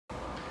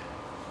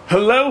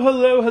Hello,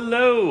 hello,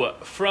 hello,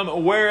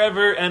 from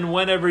wherever and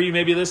whenever you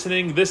may be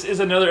listening. This is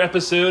another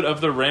episode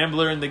of The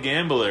Rambler and the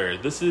Gambler.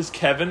 This is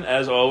Kevin,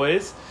 as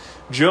always,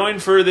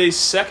 joined for the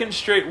second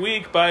straight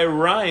week by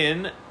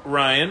Ryan.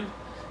 Ryan,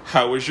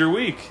 how was your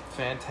week?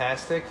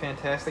 Fantastic.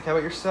 How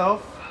about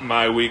yourself?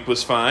 My week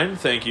was fine,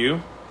 thank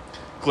you.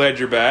 Glad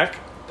you're back.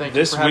 Thank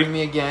you for having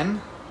me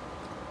again.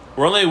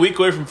 We're only a week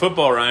away from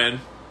football, Ryan.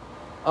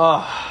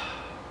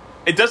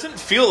 It doesn't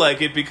feel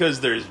like it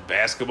because there's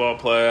basketball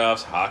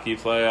playoffs, hockey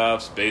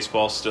playoffs,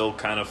 baseball still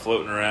kind of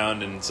floating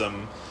around in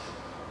some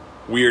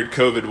weird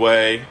COVID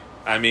way.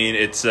 I mean,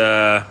 it's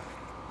just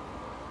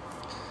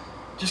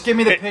give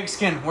me the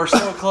pigskin. We're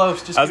so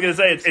close. I was going to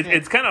say,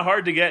 it's kind of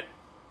hard to get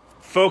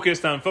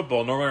focused on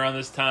football. Normally around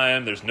this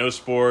time, there's no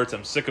sports.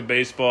 I'm sick of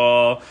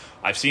baseball.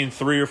 I've seen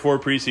 3 or 4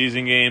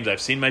 preseason games.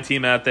 I've seen my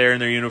team out there in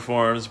their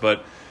uniforms,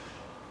 but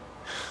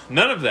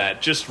none of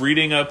that. Just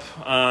reading up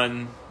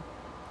on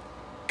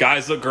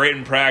guys look great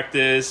in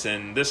practice,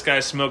 and this guy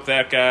smoked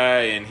that guy,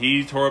 and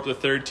he tore up the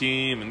third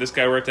team, and this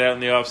guy worked out in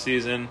the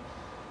offseason.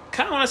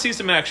 Kind of want to see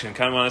some action.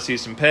 Kind of want to see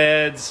some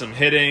pads, some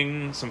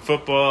hitting, some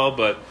football.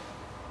 But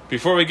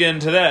before we get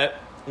into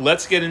that,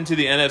 let's get into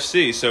the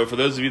NFC. So for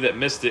those of you that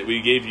missed it, we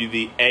gave you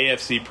the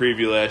AFC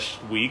preview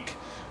last week.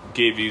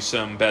 Gave you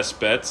some best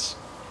bets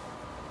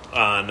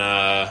on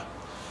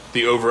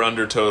the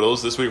over-under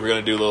totals. This week we're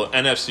going to do a little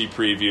NFC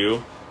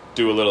preview.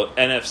 Do a little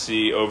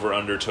NFC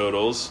over-under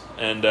totals,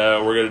 and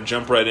we're going to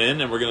jump right in,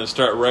 and we're going to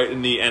start right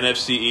in the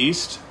NFC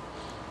East.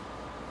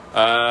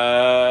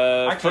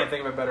 I can't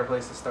think of a better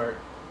place to start.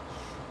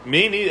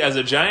 Me neither. As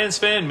a Giants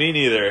fan, me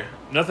neither.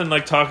 Nothing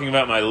like talking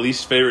about my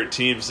least favorite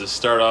teams to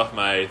start off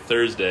my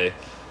Thursday.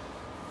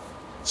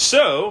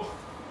 So,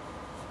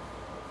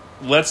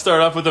 let's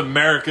start off with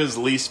America's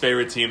least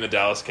favorite team, the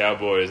Dallas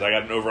Cowboys. I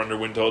got an over-under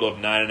win total of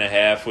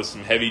 9.5 with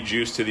some heavy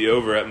juice to the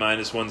over at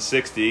minus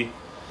 160.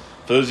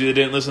 For those of you that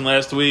didn't listen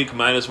last week,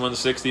 minus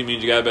 160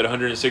 means you got to bet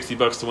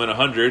 $160 to win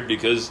 100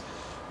 because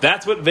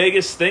that's what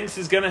Vegas thinks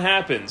is going to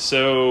happen.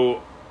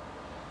 So,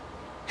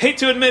 hate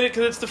to admit it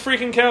because it's the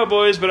freaking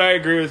Cowboys, but I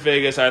agree with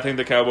Vegas. I think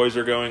the Cowboys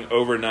are going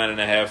over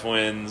 9.5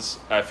 wins.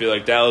 I feel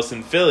like Dallas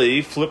and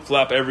Philly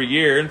flip-flop every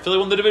year, and Philly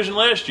won the division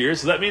last year,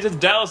 so that means it's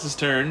Dallas'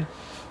 turn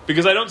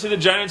because I don't see the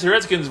Giants or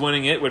Redskins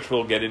winning it, which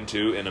we'll get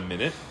into in a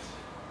minute.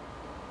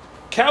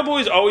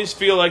 Cowboys always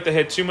feel like they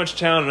had too much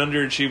talent and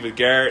underachieved with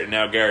Garrett, and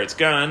now Garrett's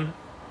gone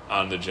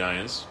on the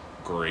Giants.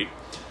 Great.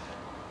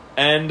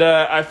 And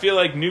I feel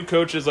like new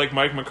coaches like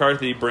Mike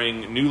McCarthy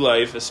bring new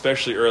life,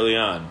 especially early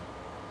on.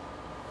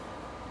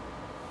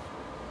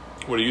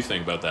 What do you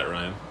think about that,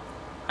 Ryan?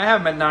 I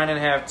have them at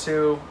 9.5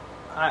 too.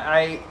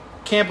 I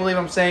can't believe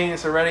I'm saying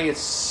this already. It's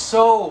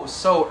so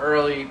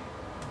early,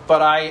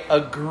 but I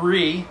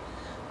agree.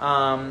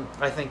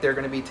 I think they're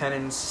going to be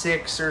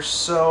 10-6 or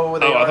so.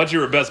 I thought you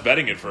were best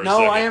betting it for a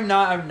second. No, I am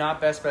not. I'm not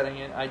best betting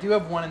it. I do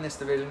have one in this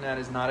division. That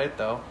is not it,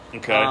 though.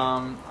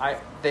 Okay.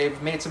 They've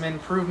made some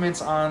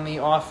improvements on the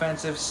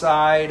offensive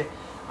side.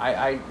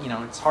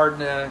 It's hard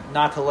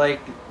not to like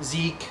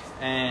Zeke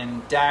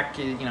and Dak,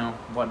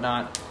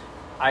 whatnot.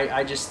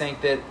 I just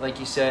think that, like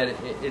you said,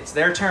 it's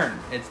their turn.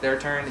 It's their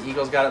turn. The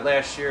Eagles got it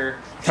last year.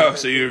 Oh,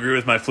 so you agree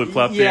with my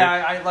flip-flop theory? Yeah,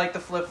 I like the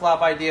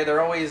flip-flop idea.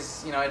 They're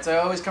always, it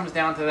always comes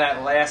down to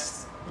that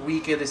last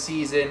week of the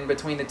season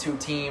between the two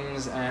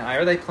teams.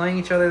 Are they playing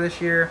each other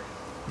this year?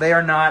 They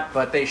are not,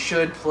 but they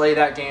should play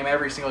that game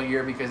every single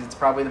year because it's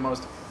probably the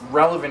most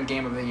relevant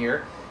game of the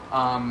year.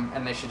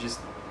 And they should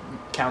just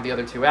count the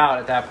other two out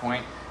at that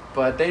point.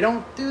 But they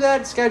don't do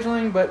that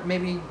scheduling, but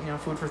maybe,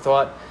 food for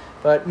thought.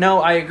 But no,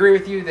 I agree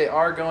with you. They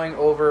are going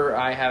over.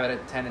 I have it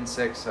at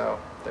 10-6, so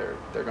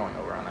they're going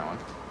over on that one.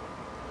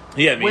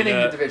 Yeah, I mean, winning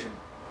the division.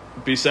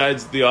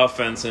 Besides the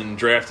offense and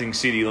drafting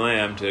CeeDee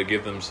Lamb to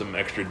give them some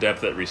extra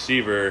depth at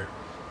receiver,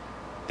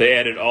 they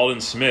added Aldon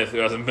Smith, who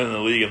hasn't been in the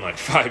league in like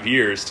 5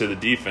 years, to the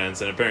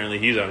defense, and apparently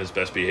he's on his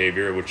best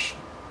behavior. Which,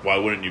 why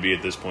wouldn't you be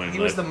at this point? He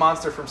was the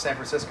monster from San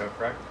Francisco,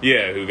 correct?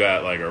 Yeah, who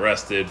got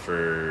arrested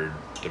for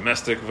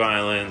domestic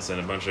violence and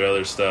a bunch of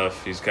other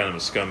stuff. He's kind of a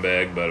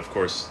scumbag, but of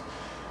course.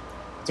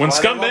 When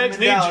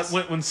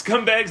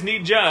scumbags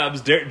need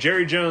jobs,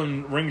 Jerry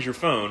Jones rings your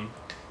phone.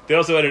 They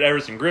also added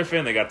Everson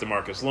Griffin. They got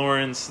DeMarcus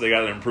Lawrence. They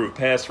got an improved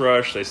pass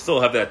rush. They still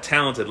have that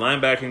talented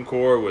linebacking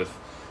core with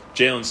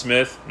Jalen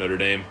Smith, Notre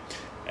Dame,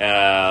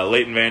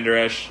 Leighton Vander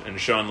Esch, and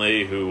Sean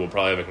Lee, who will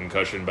probably have a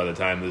concussion by the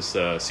time this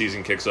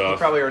season kicks off. He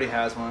probably already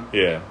has one.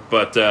 Yeah,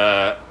 but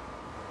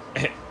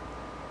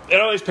it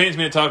always pains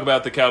me to talk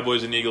about the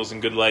Cowboys and Eagles in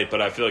good light, but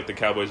I feel like the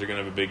Cowboys are going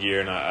to have a big year,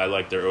 and I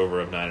like their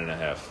over of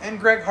 9.5. And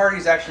Greg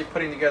Hardy's actually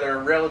putting together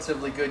a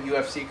relatively good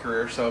UFC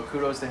career, so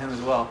kudos to him as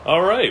well.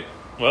 All right.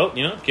 Well,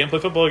 can't play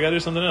football, you got to do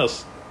something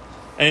else.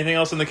 Anything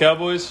else in the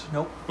Cowboys?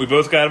 Nope. We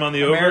both got him on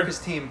the over? America's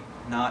team,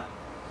 not.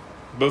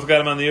 Both got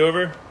him on the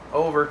over?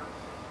 Over.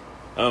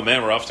 Oh,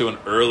 man, we're off to an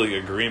early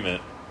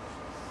agreement.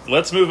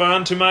 Let's move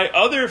on to my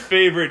other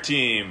favorite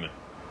team.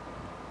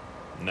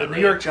 The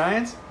New York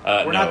Giants?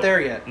 We're not there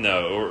yet.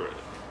 No.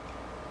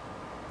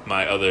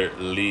 my other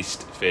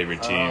least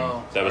favorite team.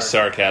 Oh, that was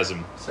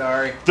sarcasm.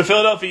 Sorry. The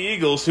Philadelphia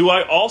Eagles, who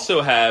I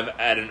also have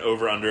at an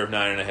over-under of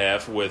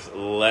 9.5 with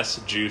less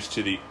juice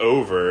to the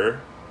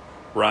over.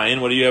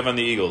 Ryan, what do you have on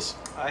the Eagles?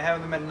 I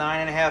have them at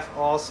 9.5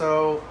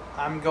 also.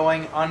 I'm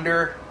going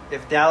under.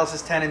 If Dallas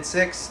is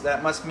 10-6,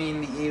 that must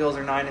mean the Eagles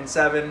are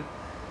 9-7.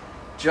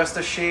 Just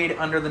a shade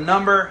under the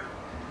number.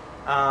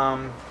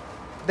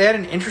 They had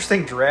an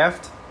interesting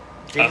draft.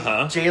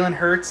 Jalen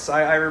Hurts.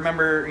 I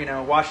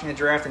remember, watching the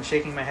draft and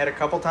shaking my head a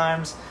couple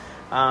times.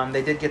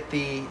 They did get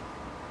the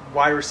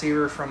wide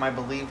receiver from, I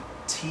believe,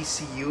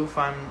 TCU, if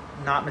I'm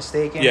not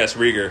mistaken. Yes,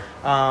 Rieger.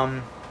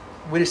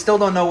 We still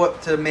don't know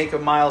what to make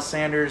of Miles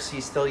Sanders.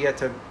 He's still yet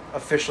to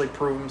officially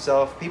prove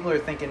himself. People are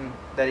thinking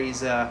that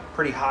he's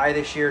pretty high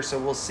this year, so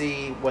we'll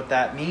see what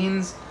that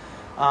means.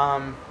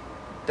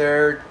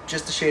 They're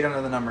just a shade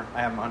under the number.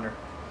 I have them under.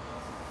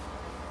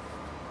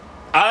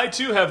 I,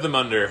 too, have them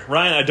under.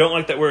 Ryan, I don't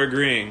like that we're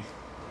agreeing.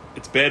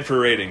 It's bad for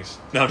ratings.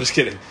 No, I'm just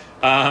kidding.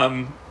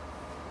 I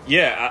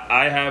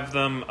have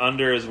them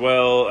under as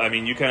well. I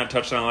mean, you kind of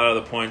touched on a lot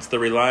of the points. They're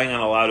relying on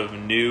a lot of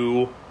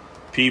new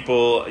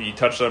people. You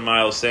touched on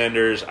Miles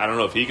Sanders. I don't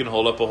know if he can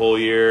hold up a whole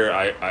year.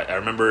 I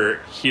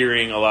remember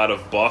hearing a lot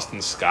of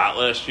Boston Scott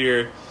last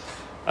year.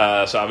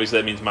 So obviously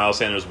that means Miles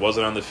Sanders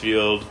wasn't on the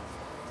field.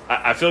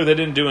 I feel like they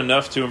didn't do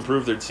enough to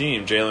improve their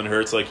team. Jalen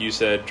Hurts, like you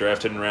said,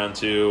 drafted in round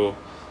 2.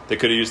 They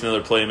could have used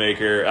another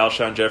playmaker.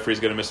 Alshon Jeffrey's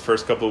going to miss the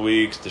first couple of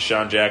weeks.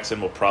 Deshaun Jackson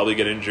will probably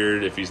get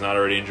injured if he's not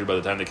already injured by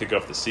the time they kick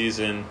off the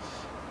season.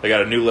 They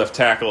got a new left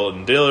tackle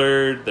in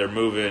Dillard. They're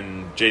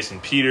moving Jason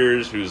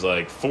Peters, who's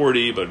like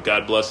 40, but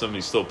God bless him,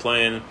 he's still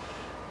playing.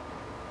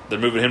 They're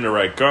moving him to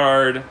right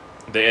guard.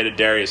 They added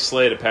Darius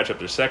Slay to patch up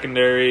their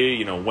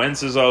secondary.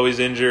 Wentz is always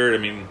injured. I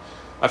mean,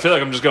 I feel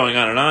like I'm just going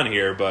on and on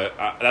here, but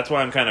that's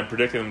why I'm kind of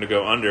predicting them to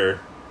go under.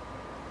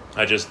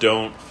 I just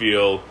don't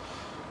feel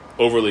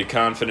overly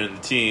confident in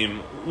the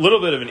team. A little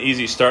bit of an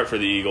easy start for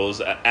the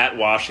Eagles at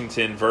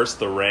Washington versus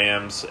the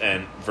Rams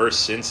and versus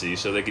Cincy,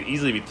 so they could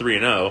easily be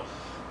 3-0.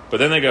 But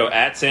then they go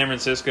at San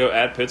Francisco,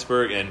 at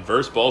Pittsburgh, and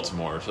versus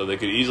Baltimore, so they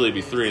could easily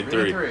be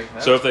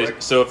 3-3. So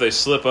if they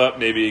slip up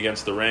maybe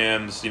against the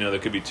Rams, they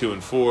could be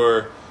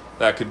 2-4.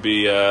 That could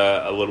be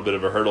a little bit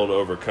of a hurdle to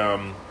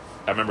overcome.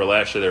 I remember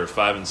last year they were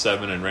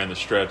 5-7 and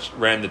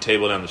ran the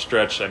table down the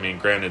stretch. I mean,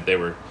 granted they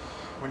were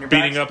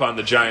beating up on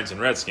the Giants and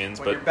Redskins.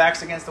 When but your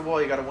back's against the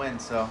wall, you got to win.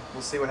 So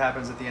we'll see what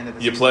happens at the end of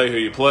the season. You play who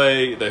you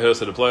play. They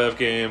hosted a playoff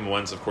game.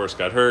 Wentz, of course,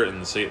 got hurt,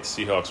 and the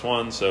Seahawks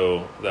won,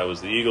 so that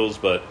was the Eagles.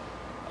 But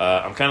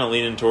I'm kind of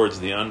leaning towards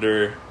the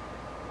under.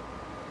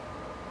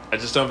 I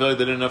just don't feel like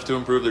they did enough to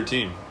improve their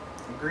team.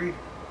 Agreed.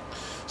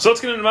 So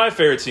let's get into my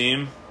favorite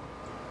team,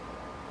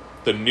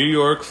 the New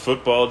York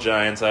Football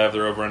Giants. I have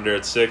their over-under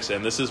at 6,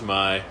 and this is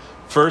my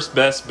first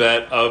best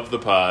bet of the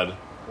pod.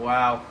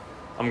 Wow.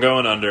 I'm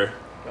going under.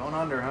 Going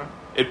under, huh?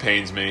 It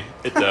pains me.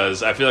 It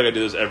does. I feel like I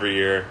do this every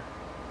year.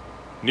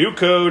 New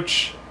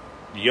coach,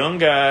 young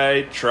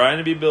guy, trying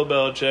to be Bill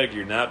Belichick.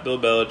 You're not Bill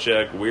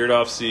Belichick. Weird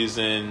off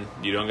season.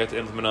 You don't get to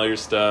implement all your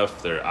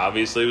stuff. There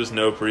obviously was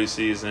no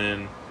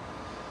preseason.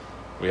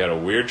 We had a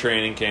weird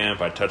training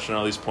camp. I touched on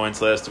all these points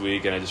last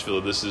week, and I just feel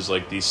that this is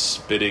like the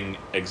spitting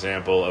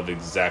example of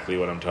exactly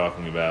what I'm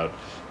talking about.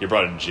 You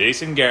brought in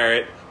Jason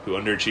Garrett, who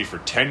underachieved for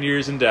 10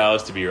 years in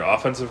Dallas, to be your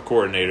offensive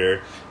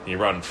coordinator, and you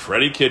brought in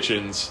Freddie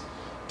Kitchens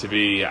to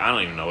be, I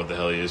don't even know what the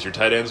hell he is, your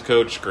tight ends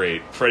coach.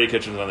 Great. Freddie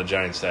Kitchens on the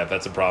Giants staff.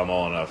 That's a problem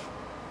all enough.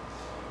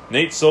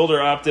 Nate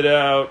Solder opted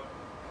out.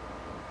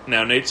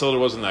 Now, Nate Solder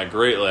wasn't that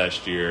great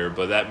last year,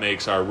 but that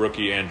makes our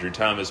rookie Andrew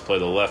Thomas play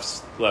the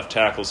left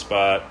tackle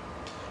spot.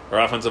 Our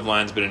offensive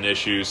line's been an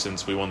issue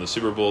since we won the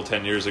Super Bowl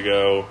 10 years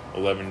ago,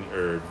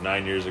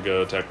 9 years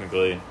ago,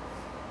 technically.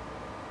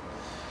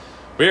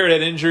 We already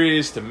had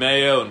injuries to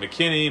Mayo and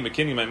McKinney.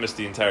 McKinney might miss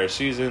the entire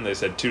season. They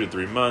said 2 to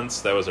 3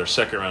 months. That was our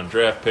second-round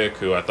draft pick,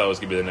 who I thought was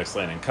going to be the next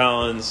Landon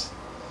Collins.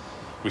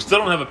 We still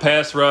don't have a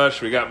pass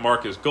rush. We got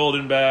Marcus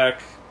Golden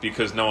back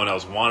because no one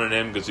else wanted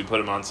him because we put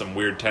him on some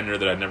weird tender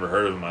that I'd never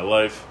heard of in my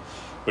life,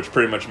 which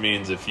pretty much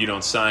means if you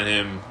don't sign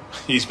him,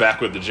 he's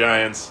back with the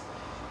Giants.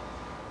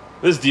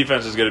 This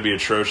defense is going to be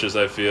atrocious,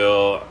 I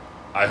feel.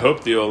 I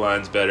hope the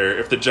O-line's better.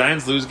 If the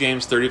Giants lose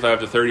games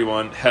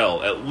 35-31,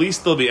 hell, at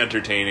least they'll be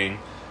entertaining.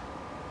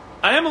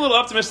 I am a little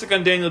optimistic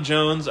on Daniel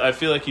Jones. I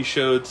feel like he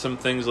showed some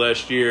things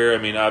last year. I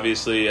mean,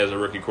 obviously, as a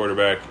rookie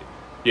quarterback,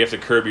 you have to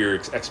curb your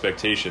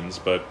expectations.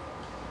 But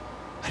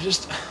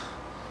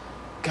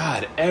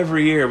God,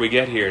 every year we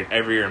get here, and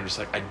every year I'm just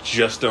like, I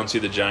just don't see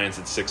the Giants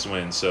at 6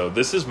 wins. So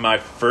this is my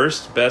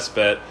first best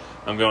bet.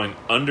 I'm going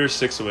under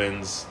 6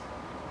 wins.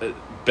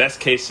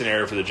 Best case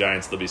scenario for the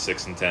Giants, they'll be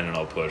 6-10, and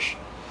I'll push.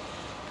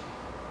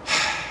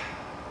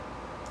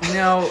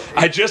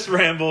 I just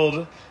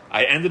rambled.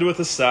 I ended with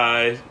a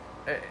sigh.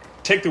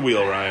 Take the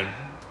wheel, Ryan.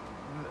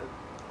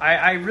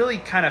 I really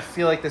kind of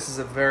feel like this is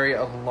a very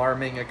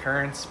alarming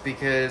occurrence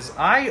because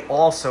I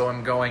also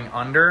am going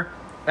under.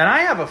 And I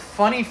have a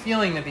funny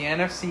feeling that the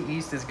NFC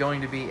East is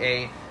going to be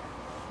a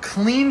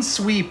clean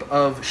sweep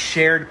of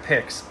shared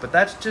picks. But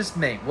that's just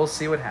me. We'll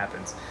see what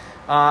happens.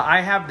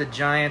 I have the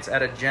Giants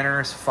at a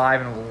generous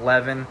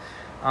 5-11.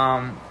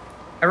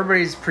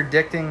 Everybody's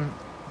predicting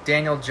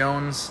Daniel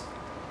Jones'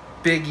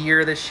 big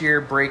year this year,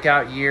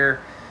 breakout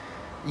year.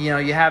 You know,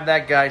 you have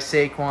that guy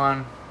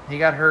Saquon. He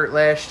got hurt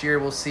last year.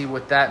 We'll see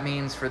what that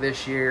means for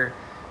this year.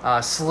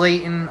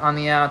 Slayton on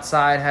the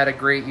outside had a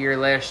great year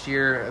last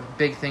year.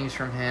 Big things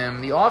from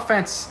him. The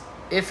offense,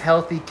 if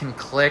healthy, can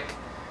click.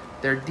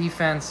 Their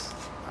defense,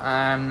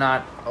 I'm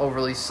not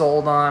overly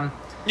sold on.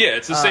 Yeah,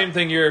 it's the same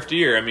thing year after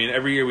year. I mean,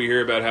 every year we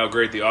hear about how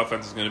great the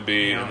offense is going to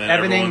be, and then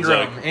Evan everyone's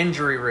Ingram, like,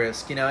 injury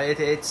risk. You know,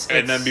 it's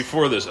and then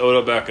before this,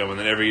 Odell Beckham, and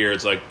then every year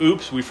it's like,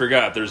 oops, we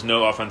forgot there's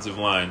no offensive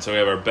line. So we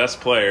have our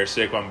best player,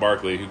 Saquon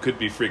Barkley, who could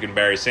be freaking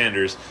Barry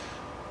Sanders,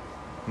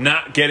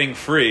 not getting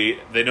free.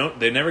 They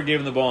never gave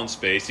him the ball in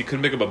space. He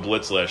couldn't pick up a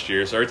blitz last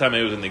year, so every time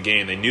he was in the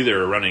game, they knew they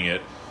were running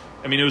it.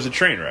 I mean, it was a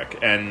train wreck,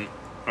 and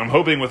I'm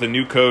hoping with a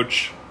new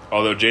coach,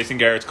 although Jason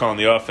Garrett's calling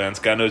the offense,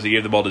 God knows he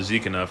gave the ball to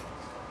Zeke enough.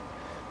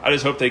 I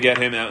just hope they get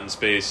him out in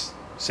space.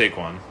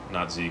 Saquon,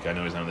 not Zeke. I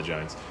know he's not on the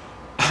Giants.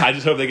 I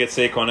just hope they get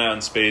Saquon out in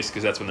space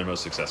because that's when they're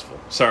most successful.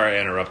 Sorry I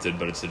interrupted,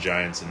 but it's the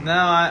Giants. And no,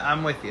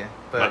 I'm with you.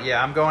 But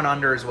yeah, I'm going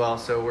under as well,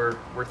 so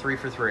we're 3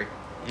 for 3.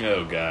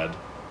 Oh, God.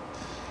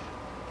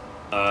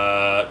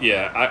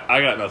 Yeah,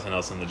 I got nothing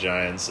else on the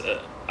Giants.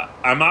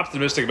 I'm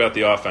optimistic about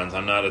the offense.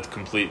 I'm not a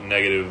complete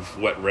negative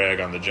wet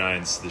rag on the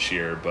Giants this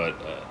year, but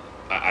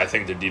I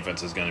think their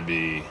defense is going to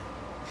be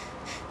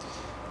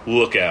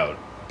look out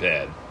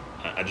bad.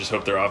 I just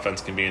hope their offense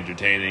can be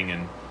entertaining,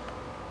 and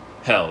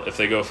hell, if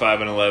they go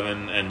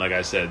 5-11, and like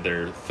I said,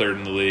 they're third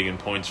in the league in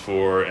points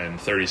for and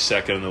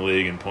 32nd in the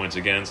league in points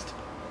against,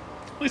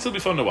 at least it'll be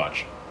fun to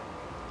watch.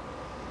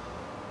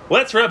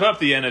 Let's wrap up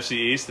the NFC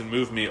East and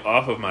move me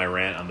off of my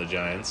rant on the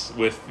Giants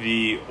with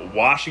the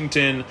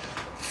Washington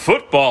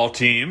football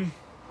team.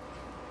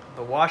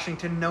 The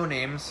Washington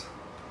no-names.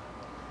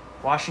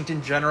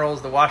 Washington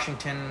Generals, the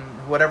Washington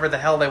whatever the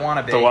hell they want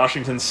to be. The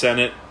Washington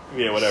Senate.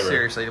 Yeah, whatever.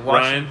 Seriously,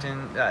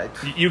 Washington. Ryan,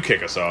 you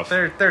kick us off.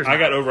 There's I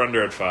got over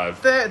under at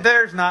 5.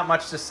 There's not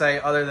much to say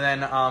other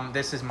than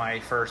this is my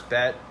first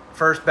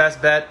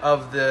best bet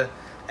of the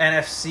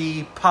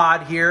NFC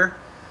pod here.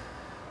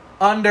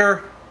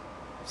 Under,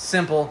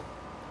 simple,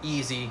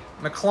 easy.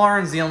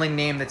 McLaurin's the only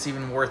name that's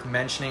even worth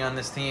mentioning on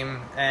this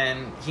team,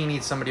 and he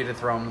needs somebody to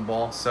throw him the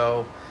ball.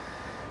 So,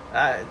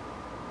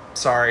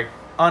 sorry.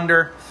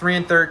 Under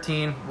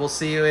 3-13. We'll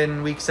see you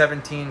in Week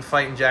 17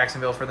 fighting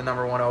Jacksonville for the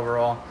number 1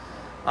 overall.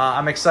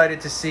 I'm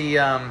excited to see.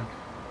 Wow,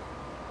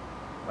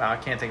 I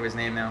can't think of his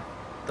name now.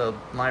 The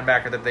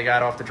linebacker that they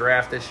got off the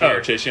draft this year.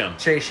 Oh, Chase Young.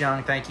 Chase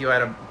Young. Thank you. I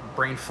had a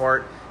brain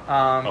fart.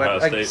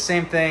 But like,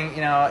 same thing. You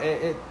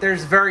know,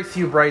 there's very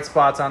few bright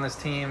spots on this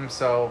team,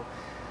 so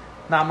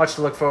not much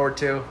to look forward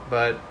to.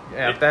 But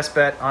yeah, best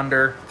bet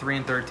under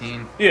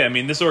 3-13. Yeah, I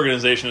mean, this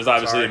organization is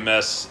obviously a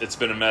mess. It's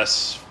been a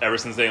mess ever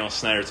since Daniel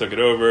Snyder took it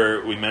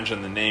over. We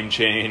mentioned the name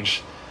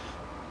change.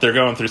 They're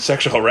going through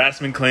sexual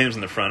harassment claims in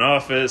the front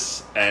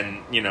office. And,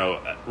 you know,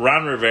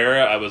 Ron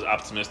Rivera, I was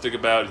optimistic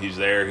about. He's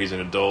there. He's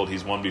an adult.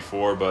 He's won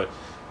before. But,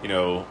 you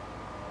know,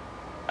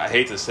 I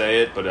hate to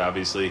say it, but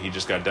obviously he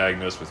just got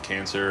diagnosed with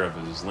cancer of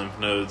his lymph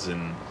nodes.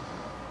 And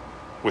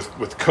with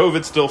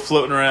COVID still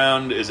floating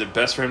around, is it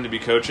best for him to be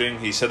coaching?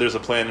 He said there's a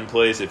plan in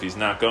place if he's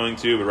not going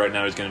to, but right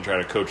now he's going to try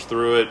to coach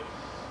through it.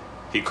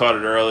 He caught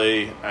it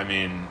early. I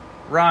mean,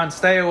 Ron,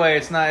 stay away.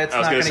 It's not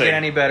going to get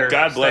any better.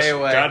 God bless, stay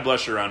away. God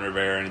bless you, Ron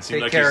Rivera. And it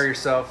seems Take care of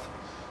yourself.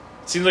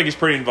 It seems like he's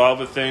pretty involved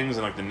with things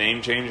and like the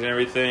name change and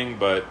everything.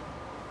 But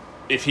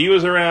if he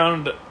was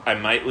around, I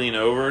might lean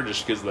over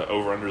just because the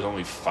over-under is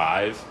only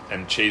 5,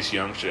 and Chase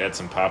Young should add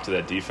some pop to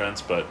that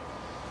defense. But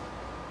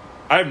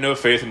I have no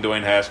faith in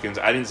Dwayne Haskins.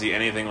 I didn't see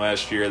anything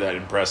last year that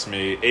impressed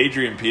me.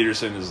 Adrian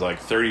Peterson is like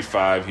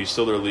 35. He's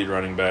still their lead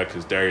running back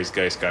because Darius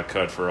Geis got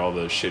cut for all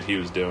the shit he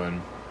was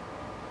doing.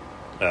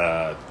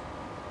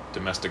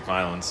 Domestic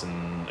violence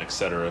and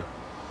etc.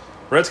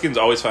 Redskins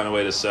always find a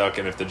way to suck,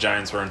 and if the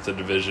Giants weren't the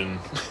division,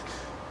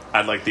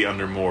 I'd like the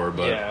under more,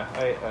 but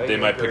yeah, they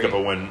might pick up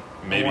a win,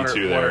 maybe one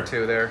or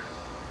two there.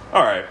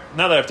 All right,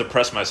 now that I have to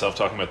press myself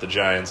talking about the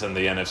Giants and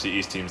the NFC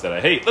East teams that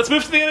I hate, let's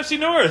move to the NFC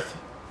North.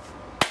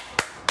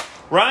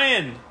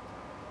 Ryan,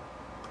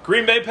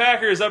 Green Bay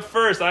Packers up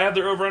first. I have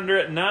their over-under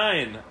at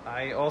 9.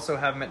 I also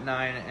have them at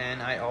 9,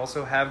 and I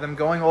also have them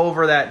going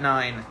over that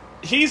 9.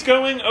 He's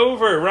going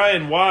over.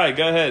 Ryan, why?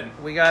 Go ahead.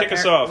 Kick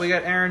us off. We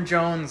got Aaron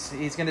Jones.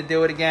 He's going to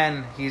do it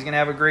again. He's going to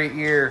have a great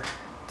year.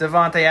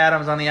 Devontae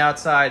Adams on the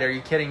outside. Are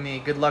you kidding me?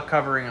 Good luck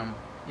covering him.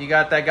 You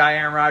got that guy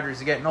Aaron Rodgers.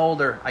 He's getting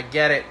older. I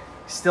get it.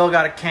 Still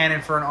got a cannon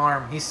for an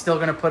arm. He's still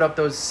going to put up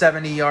those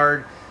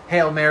 70-yard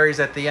Hail Marys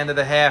at the end of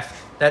the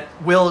half that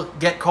will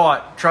get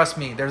caught. Trust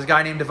me. There's a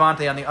guy named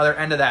Devontae on the other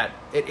end of that.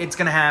 It's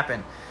going to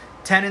happen.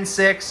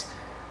 10-6,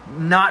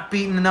 not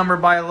beating the number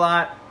by a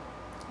lot.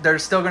 They're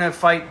still going to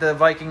fight the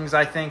Vikings,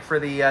 I think, for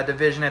the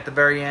division at the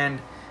very end.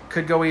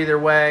 Could go either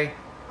way.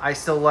 I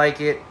still like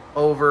it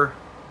over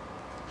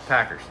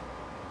Packers.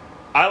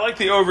 I like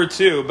the over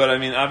too, but I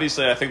mean,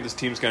 obviously, I think this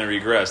team's going to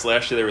regress.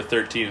 Last year they were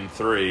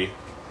 13-3.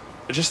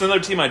 just another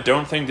team I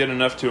don't think did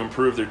enough to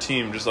improve their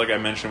team, just like I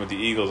mentioned with the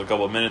Eagles a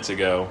couple of minutes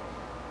ago.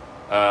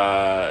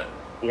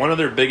 One of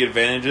their big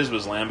advantages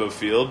was Lambeau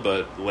Field,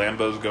 but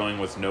Lambeau's going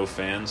with no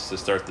fans to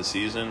start the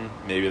season.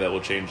 Maybe that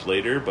will change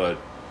later, but...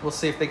 We'll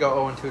see if they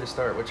go 0-2 to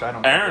start, which I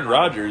don't... Aaron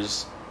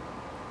Rodgers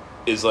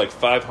is like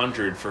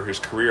 500 for his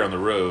career on the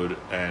road,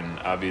 and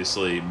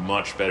obviously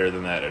much better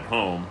than that at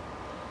home.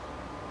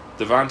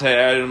 Devontae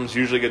Adams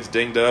usually gets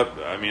dinged up.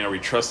 I mean, are we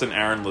trusting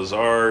Aaron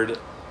Lazard?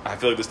 I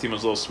feel like this team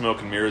was a little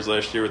smoke and mirrors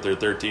last year with their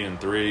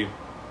 13-3.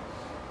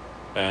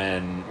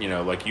 And, you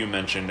know, like you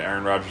mentioned,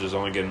 Aaron Rodgers is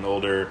only getting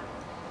older.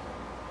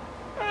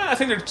 I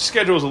think their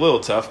schedule is a little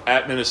tough.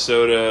 At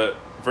Minnesota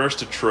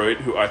versus Detroit,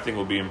 who I think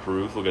will be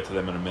improved. We'll get to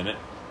them in a minute.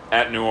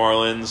 At New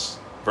Orleans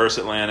versus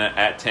Atlanta.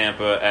 At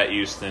Tampa. At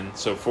Houston.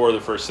 So 4 of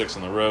the first 6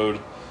 on the road.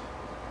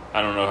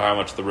 I don't know how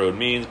much the road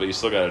means, but you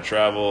still got to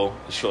travel.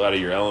 You're still out of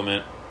your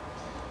element.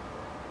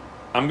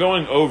 I'm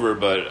going over,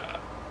 but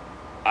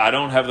I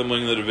don't have them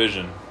winning the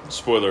division.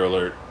 Spoiler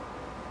alert.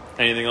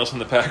 Anything else on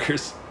the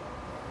Packers?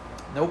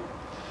 Nope.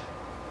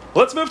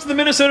 Let's move to the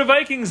Minnesota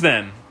Vikings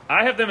then.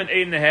 I have them at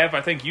 8.5.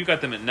 I think you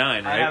got them at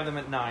 9, right? I have them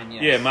at 9,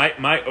 yes. Yeah,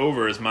 my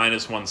over is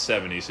minus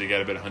 170, so you got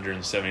to bet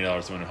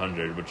 $170 to win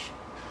 100, which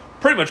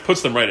pretty much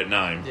puts them right at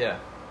 9. Yeah.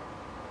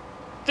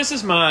 This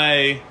is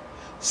my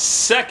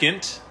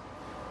second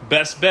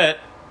best bet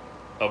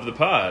of the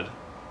pod.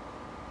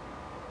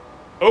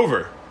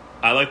 Over.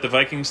 I like the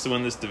Vikings to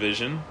win this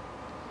division.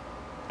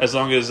 As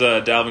long as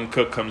Dalvin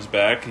Cook comes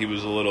back, he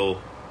was a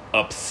little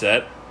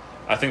upset.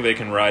 I think they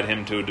can ride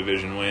him to a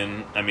division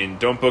win. I mean,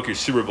 don't book your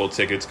Super Bowl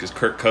tickets because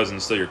Kirk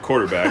Cousins is still your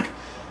quarterback.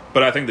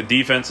 But I think the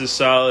defense is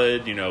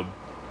solid. You know,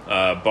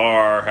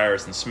 Barr,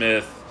 Harrison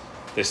Smith.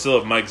 They still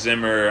have Mike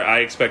Zimmer.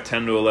 I expect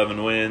 10 to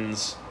 11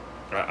 wins.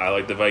 I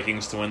like the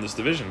Vikings to win this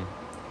division.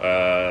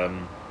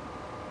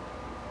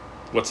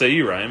 What say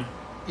you, Ryan?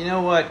 You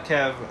know what,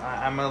 Kev?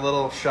 I'm a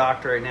little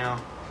shocked right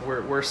now.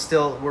 We're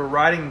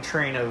riding the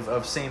train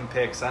of same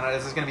picks. I know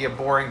this is going to be a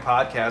boring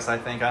podcast, I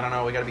think. I don't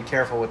know. We got to be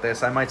careful with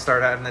this. I might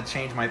start having to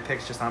change my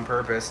picks just on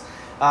purpose.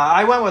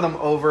 I went with them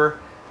over.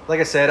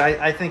 Like I said,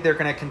 I think they're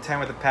going to contend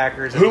with the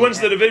Packers. Who wins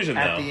the division,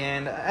 at the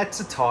end?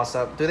 It's a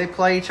toss-up. Do they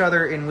play each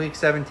other in Week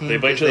 17? They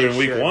play each other in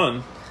Week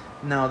 1.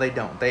 No, they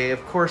don't. They,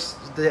 of course,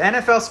 the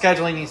NFL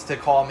scheduling needs to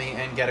call me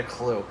and get a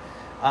clue.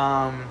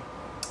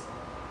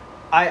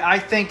 I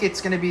think it's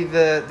going to be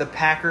the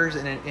Packers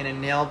in a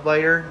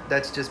nail-biter.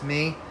 That's just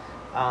me.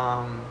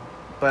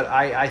 But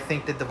I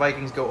think that the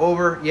Vikings go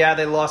over. Yeah,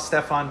 they lost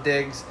Stephon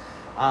Diggs.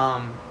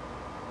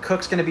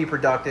 Cook's going to be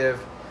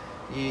productive.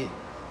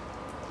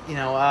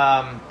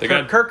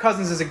 Kirk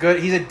Cousins is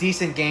he's a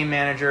decent game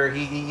manager.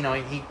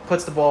 He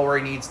puts the ball where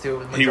he needs to.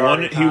 He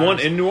won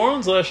in New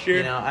Orleans last year.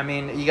 You know, I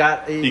mean,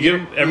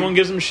 everyone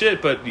gives him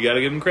shit, but you got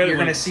to give him credit. You're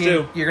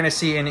going to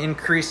see an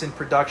increase in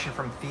production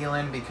from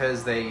Thielen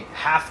because they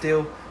have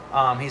to.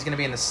 He's going to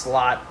be in the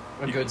slot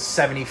a good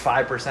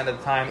 75% of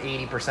the time,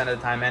 80% of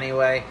the time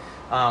anyway,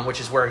 which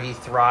is where he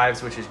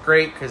thrives, which is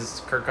great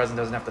because Kirk Cousins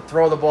doesn't have to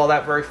throw the ball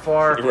that very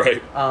far.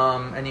 Right.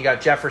 And you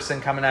got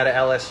Jefferson coming out of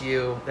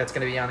LSU. That's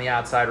going to be on the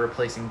outside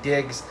replacing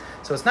Diggs.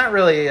 So it's not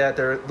really that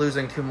they're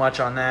losing too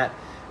much on that.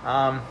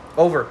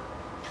 Over.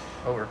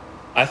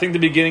 I think the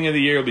beginning of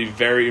the year will be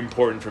very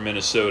important for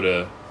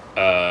Minnesota.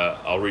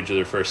 I'll read you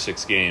their first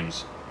 6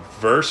 games.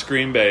 Versus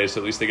Green Bay,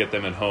 so at least they get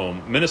them at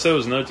home. Minnesota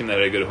is another team that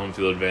had a good home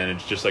field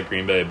advantage, just like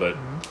Green Bay, but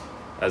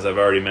as I've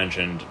already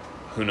mentioned,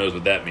 who knows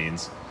what that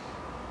means.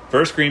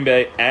 Versus Green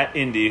Bay, at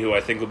Indy, who I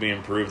think will be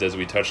improved as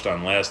we touched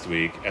on last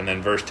week, and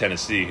then versus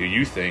Tennessee, who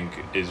you think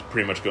is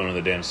pretty much going to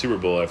the damn Super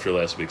Bowl after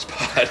last week's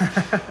pod.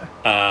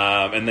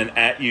 And then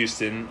at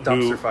Houston,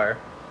 dumpster fire.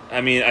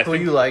 I mean, I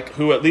think you like.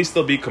 Who at least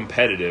they'll be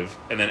competitive,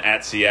 and then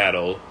at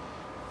Seattle,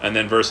 and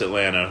then versus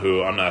Atlanta,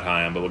 who I'm not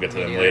high on, but we'll get to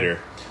them later.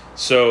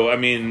 So, I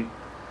mean,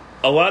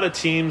 a lot of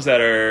teams that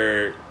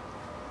are,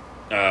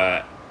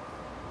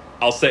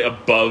 I'll say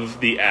above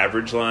the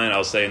average line.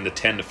 I'll say in the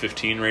 10 to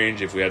 15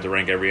 range if we had to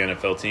rank every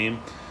NFL team.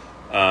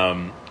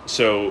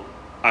 So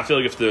I feel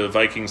like if the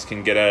Vikings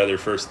can get out of their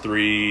first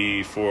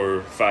 3,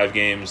 4, 5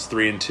 games,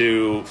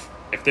 3-2,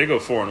 if they go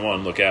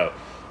 4-1, look out.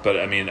 But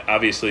I mean,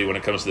 obviously, when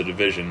it comes to the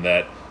division,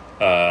 that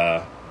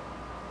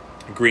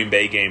Green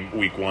Bay game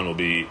Week 1 will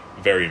be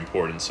very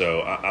important.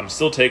 So I'm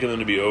still taking them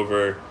to be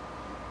over.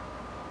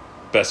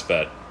 Best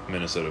bet.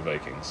 Minnesota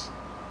Vikings.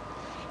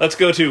 Let's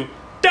go to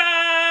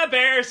the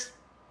Bears.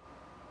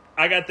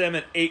 I got them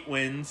at 8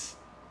 wins.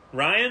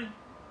 Ryan,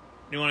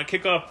 you want to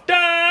kick off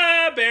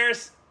the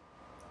Bears?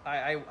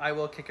 I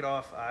will kick it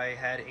off. I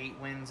had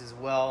 8 wins as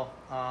well.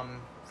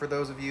 For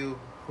those of you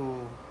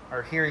who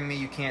are hearing me,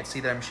 you can't see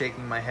that I'm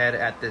shaking my head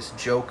at this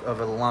joke of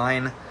a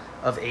line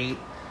of 8.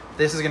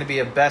 This is going to be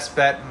a best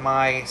bet,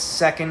 my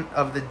second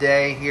of the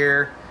day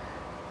here.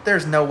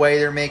 There's no way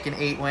they're making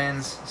 8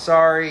 wins.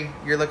 Sorry,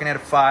 you're looking at a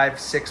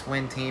 5-6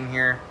 win team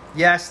here.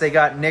 Yes, they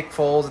got Nick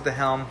Foles at the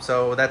helm,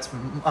 so that's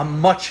a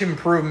much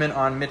improvement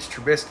on Mitch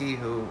Trubisky,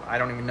 who I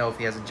don't even know if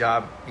he has a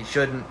job. He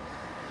shouldn't.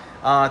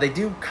 They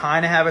do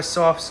kind of have a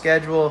soft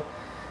schedule,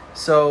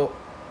 so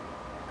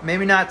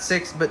Maybe not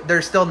 6, but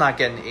they're still not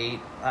getting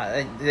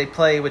 8. They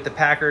play with the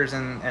Packers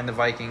and the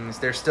Vikings.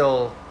 They're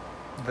still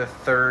the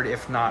third,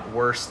 if not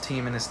worst,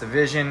 team in this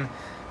division.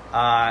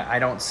 I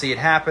don't see it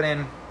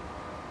happening.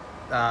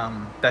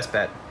 Best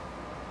bet,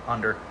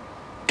 under.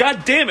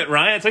 God damn it,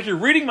 Ryan. It's like you're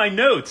reading my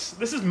notes.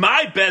 This is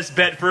my best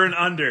bet for an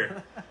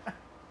under.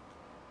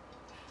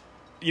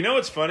 You know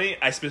what's funny?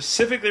 I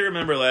specifically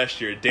remember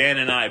last year, Dan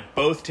and I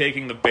both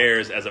taking the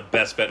Bears as a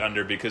best bet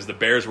under because the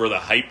Bears were the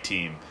hype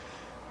team.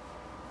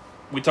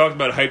 We talked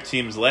about hype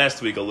teams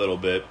last week a little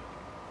bit.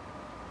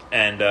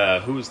 And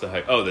who was the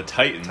hype? Oh, the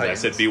Titans. I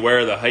said,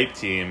 beware the hype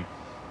team.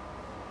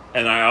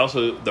 And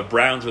the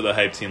Browns were the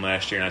hype team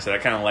last year, and I said I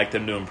kind of like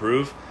them to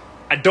improve.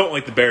 I don't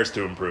like the Bears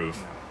to improve.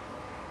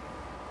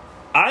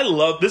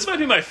 This might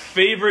be my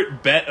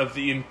favorite bet of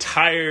the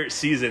entire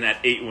season at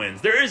 8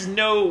 wins. There is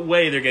no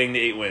way they're getting to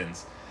 8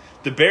 wins.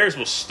 The Bears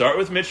will start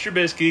with Mitch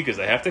Trubisky because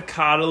they have to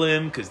coddle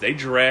him because they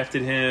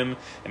drafted him,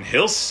 and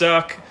he'll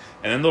suck,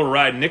 and then they'll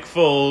ride Nick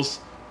Foles,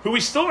 who we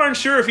still aren't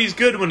sure if he's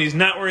good when he's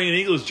not wearing an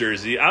Eagles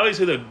jersey.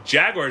 Obviously, the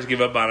Jaguars give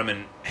up on him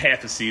in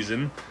half a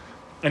season.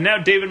 And now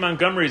David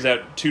Montgomery's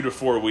out 2 to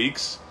 4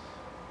 weeks.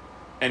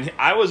 And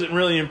I wasn't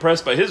really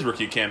impressed by his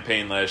rookie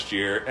campaign last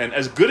year. And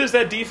as good as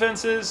that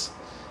defense is,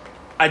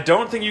 I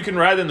don't think you can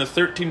ride them to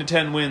 13 to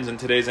 10 wins in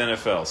today's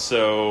NFL.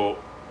 So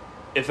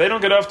if they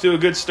don't get off to a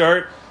good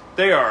start,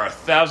 they are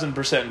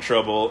 1,000% in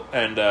trouble.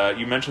 And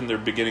you mentioned their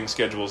beginning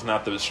schedule is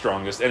not the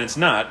strongest. And it's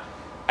not.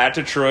 At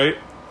Detroit,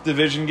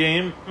 division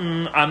game,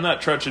 I'm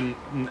not trusting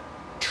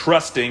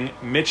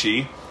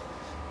Mitchie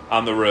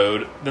on the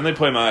road. Then they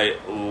play my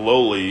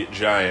lowly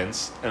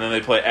Giants, and then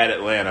they play at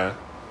Atlanta.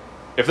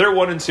 If they're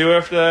 1-2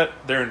 after that,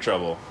 they're in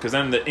trouble. Because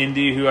then the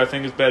Indy, who I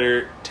think is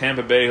better,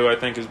 Tampa Bay, who I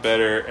think is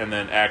better, and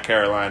then at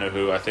Carolina,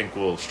 who I think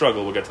will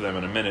struggle. We'll get to them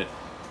in a minute.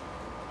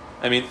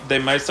 I mean, they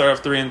might start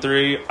off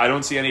 3-3. I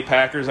don't see any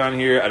Packers on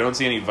here. I don't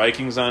see any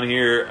Vikings on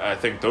here. I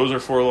think those are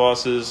 4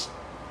 losses.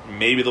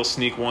 Maybe they'll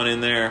sneak one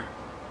in there.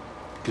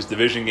 Because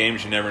division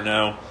games, you never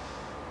know.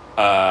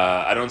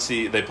 I don't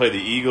see... They play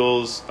the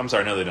Eagles. I'm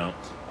sorry, no, they don't.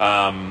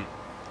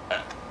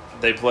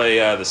 They play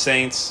the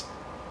Saints.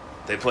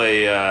 They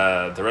play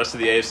the rest of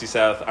the AFC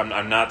South.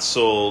 I'm not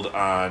sold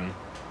on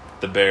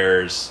the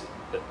Bears.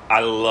 I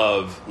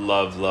love.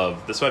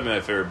 This might be my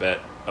favorite bet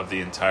of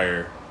the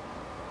entire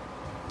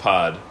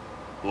pod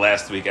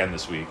last week and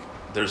this week.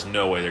 There's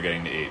no way they're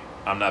getting to 8.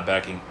 I'm not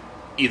backing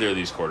either of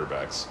these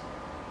quarterbacks.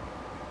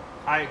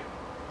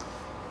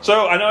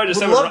 So I know I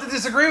just would love to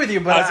disagree with you,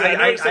 but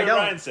I don't.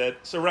 Ryan said.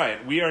 So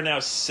Ryan, we are now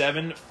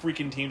 7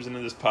 freaking teams into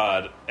this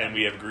pod, and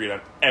we have agreed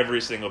on every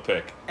single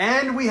pick.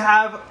 And we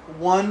have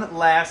one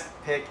last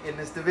pick in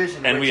this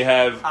division, and which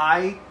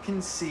I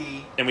can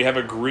see. And we have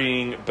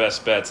agreeing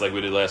best bets like we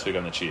did last week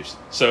on the Chiefs.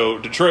 So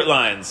Detroit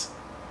Lions.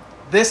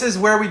 This is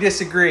where we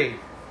disagree.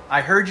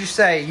 I heard you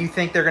say you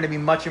think they're going to be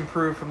much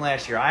improved from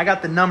last year. I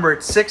got the number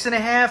at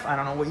 6.5. I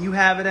don't know what you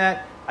have it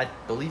at. I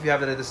believe you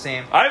have it at the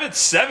same. I have it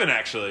 7,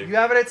 actually. You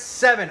have it at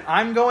 7.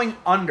 I'm going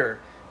under.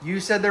 You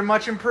said they're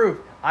much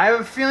improved. I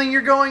have a feeling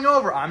you're going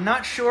over. I'm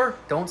not sure.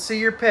 Don't see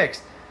your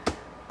picks.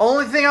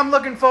 Only thing I'm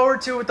looking forward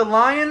to with the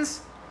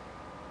Lions,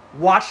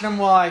 watching them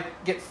while I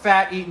get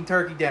fat eating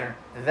turkey dinner.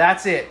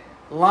 That's it.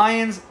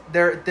 Lions,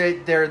 they're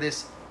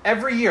this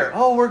every year.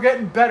 Oh, we're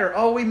getting better.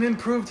 Oh, we've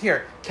improved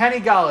here. Kenny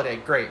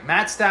Golladay, great.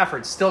 Matt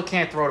Stafford still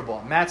can't throw the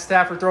ball. Matt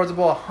Stafford throws the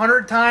ball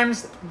 100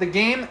 times a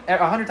game,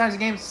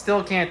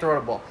 still can't throw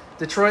the ball.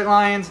 Detroit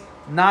Lions,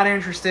 not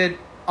interested.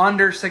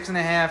 Under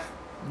 6.5,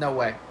 no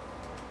way.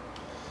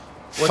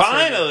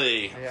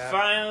 Finally,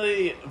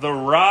 The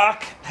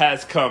Rock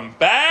has come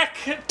back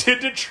to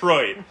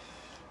Detroit.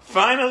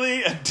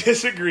 Finally, a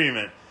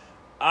disagreement.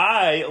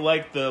 I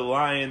like the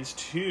Lions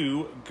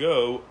to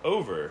go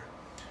over.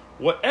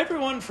 What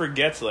everyone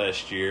forgets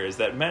last year is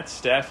that Matt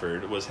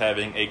Stafford was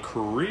having a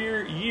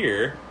career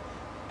year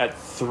at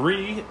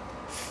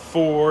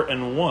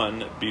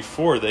 3-4-1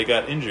 before they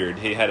got injured.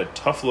 He had a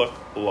tough luck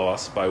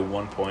loss by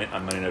 1 point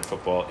on Monday Night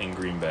Football in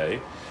Green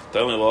Bay. They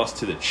only lost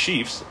to the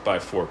Chiefs by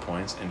 4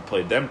 points and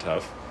played them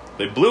tough.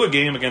 They blew a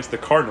game against the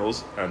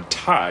Cardinals on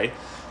tie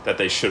that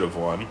they should have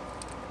won.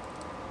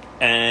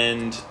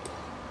 And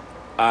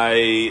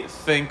I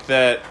think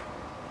that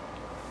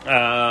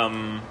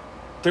they're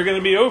going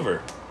to be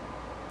over.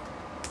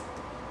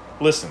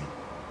 Listen,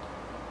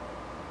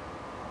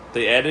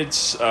 they added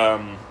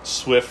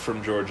Swift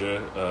from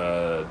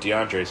Georgia,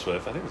 DeAndre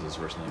Swift, I think was his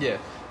first name.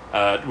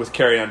 Yeah. With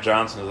Kerryon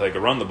Johnson, so they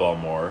could run the ball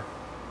more.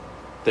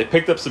 They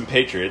picked up some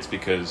Patriots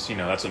because,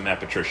 that's what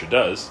Matt Patricia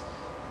does.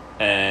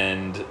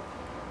 And,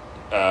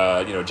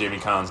 Jamie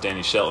Collins,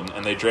 Danny Shelton.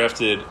 And they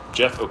drafted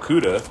Jeff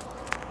Okudah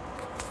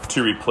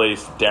to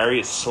replace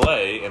Darius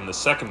Slay in the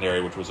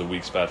secondary, which was a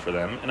weak spot for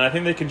them. And I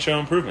think they can show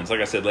improvements. Like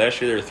I said,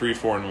 last year they were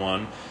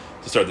 3-4-1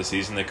 to start the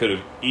season. They could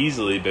have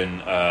easily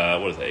been,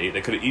 8?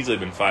 They could have easily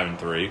been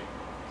 5-3.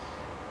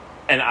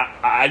 And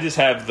I just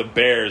have the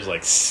Bears,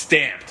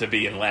 stamped to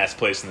be in last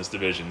place in this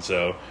division.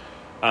 So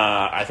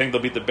I think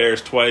they'll beat the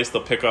Bears twice.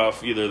 They'll pick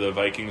off either the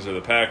Vikings or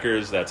the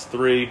Packers. That's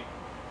 3.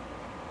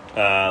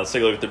 Let's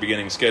take a look at the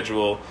beginning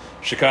schedule.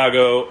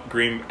 Chicago,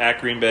 Green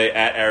Bay,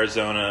 at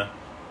Arizona,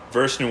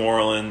 versus New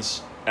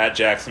Orleans, at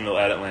Jacksonville,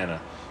 at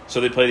Atlanta. So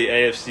they play the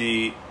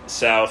AFC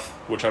South,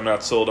 which I'm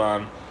not sold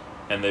on,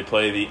 and they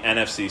play the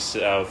NFC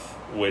South,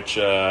 which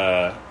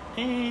we'll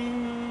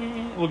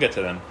get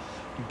to them.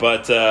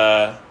 But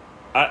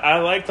I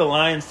like the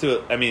Lions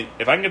to. I mean,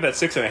 if I can get that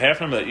 6.5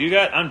 number that you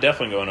got, I'm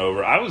definitely going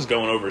over. I was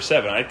going over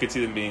 7. I could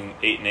see them being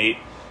 8-8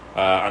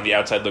 on the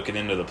outside looking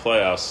into the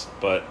playoffs,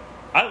 but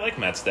I like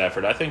Matt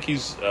Stafford. I think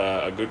he's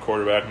a good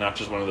quarterback, not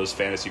just one of those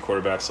fantasy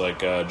quarterbacks like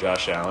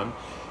Josh Allen.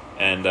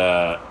 And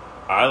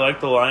I like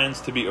the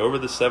Lions to be over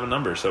the 7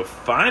 number. So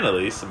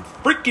finally, some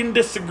freaking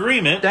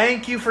disagreement.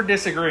 Thank you for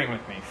disagreeing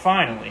with me.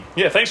 Finally.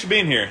 Yeah, thanks for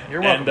being here.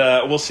 You're welcome.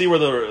 And we'll see where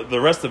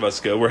the rest of us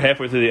go. We're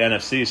halfway through the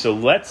NFC, so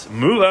let's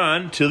move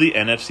on to the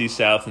NFC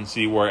South and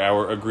see where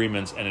our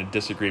agreements and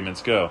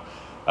disagreements go.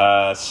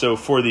 So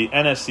for the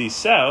NFC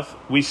South,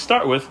 we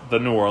start with the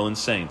New Orleans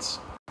Saints.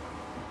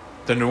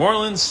 The New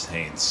Orleans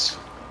Saints.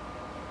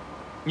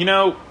 You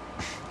know,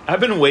 I've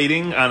been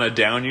waiting on a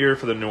down year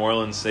for the New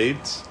Orleans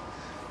Saints,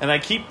 and I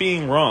keep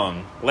being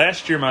wrong.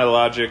 Last year, my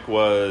logic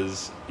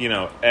was, you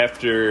know,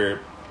 after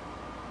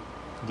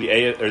the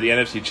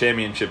NFC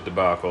Championship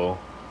debacle,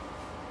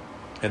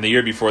 and the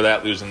year before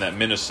that, losing that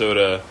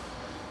Minnesota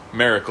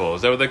Miracle.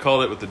 Is that what they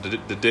called it with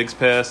the Diggs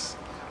pass?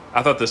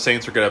 I thought the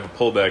Saints were going to have a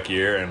pullback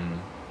year, and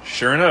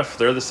sure enough,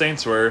 there the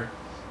Saints were,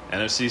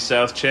 NFC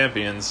South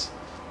champions,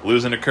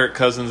 losing to Kirk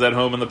Cousins at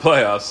home in the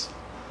playoffs.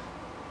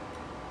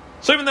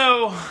 So even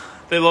though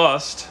they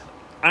lost,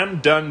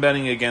 I'm done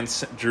betting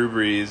against Drew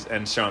Brees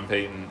and Sean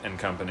Payton and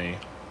company.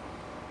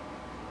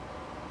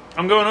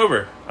 I'm going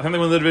over. I think they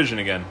win the division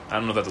again. I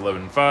don't know if that's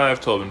 11-5,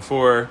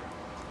 12-4.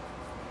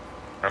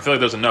 I feel like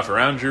there's enough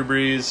around Drew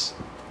Brees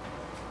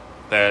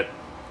that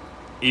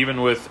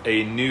even with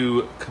a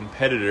new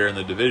competitor in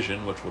the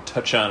division, which we'll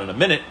touch on in a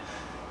minute,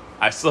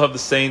 I still have the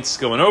Saints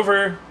going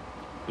over,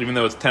 even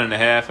though it's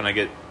 10.5 and I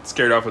get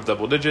scared off with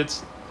double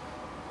digits,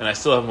 and I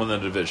still have them win the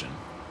division.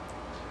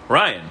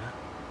 Ryan,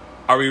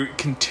 are we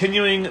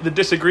continuing the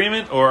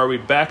disagreement, or are we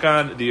back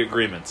on the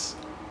agreements?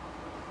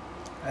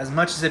 As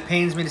much as it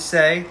pains me to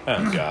say,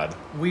 Oh, God.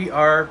 we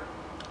are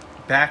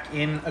back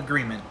in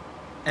agreement.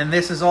 And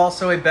this is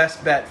also a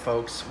best bet,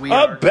 folks.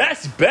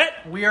 Best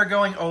bet? We are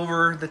going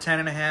over the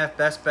 10.5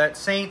 best bet.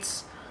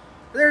 Saints,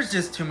 there's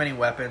just too many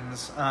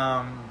weapons.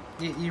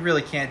 You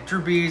really can't. Drew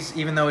Brees,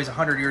 even though he's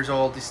 100 years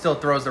old, he still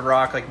throws the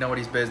rock like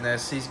nobody's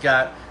business. He's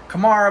got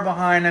Kamara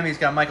behind him. He's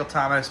got Michael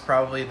Thomas,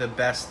 probably the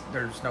best,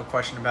 there's no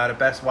question about it,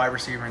 best wide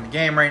receiver in the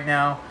game right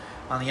now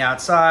on the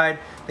outside.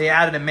 They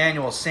added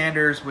Emmanuel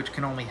Sanders, which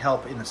can only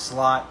help in the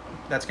slot.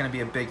 That's going to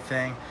be a big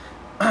thing.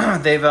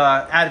 They've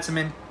added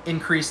some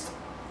increased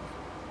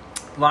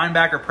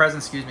linebacker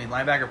presence in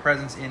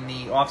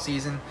the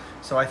offseason.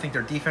 So I think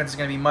their defense is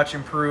going to be much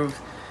improved.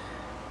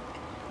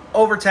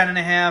 Over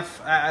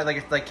 10.5,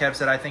 like Kev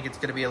said, I think it's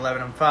going to be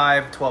 11-5,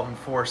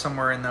 12-4,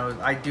 somewhere in those.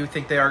 I do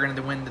think they are going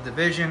to win the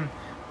division.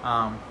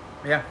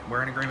 Yeah,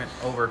 we're in agreement.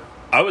 Over.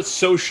 I was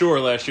so sure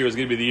last year was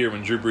going to be the year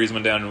when Drew Brees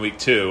went down in week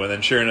 2, and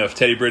then sure enough,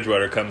 Teddy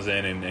Bridgewater comes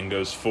in and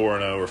goes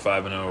 4-0 or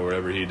 5-0 or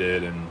whatever he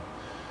did, and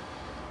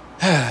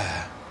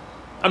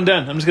I'm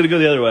done. I'm just going to go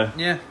the other way.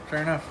 Yeah,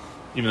 fair enough.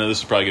 Even though this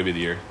is probably going to be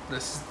the year.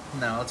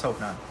 No, let's hope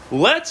not.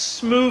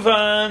 Let's move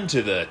on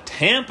to the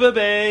Tampa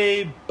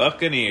Bay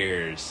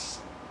Buccaneers.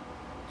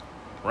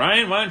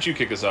 Ryan, why don't you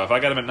kick us off? I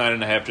got them at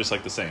 9.5, just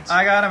like the Saints.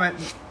 I got them at.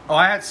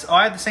 I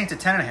had the Saints at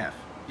 10.5.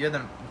 You had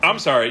them. I'm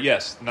sorry.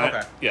 Yes.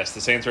 Okay. Yes,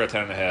 the Saints are at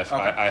 10.5. Okay.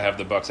 I have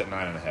the Bucs at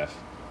 9.5.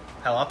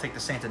 Hell, I'll take the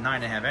Saints at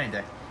 9.5 any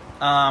day.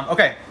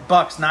 Okay,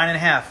 Bucs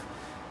 9.5.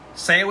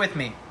 Say it with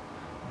me.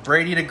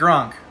 Brady to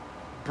Gronk.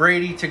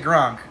 Brady to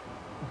Gronk.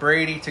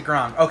 Brady to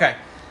Gronk. Okay.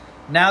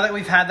 Now that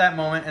we've had that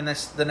moment and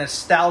the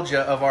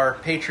nostalgia of our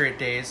Patriot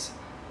days,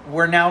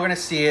 we're now going to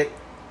see it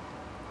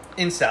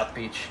in South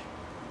Beach.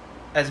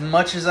 As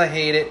much as I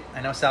hate it,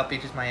 I know South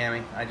Beach is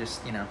Miami. I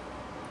just,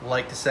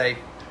 like to say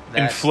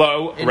that. In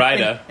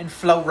Florida. In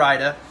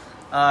Florida.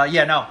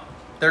 Yeah, no.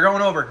 They're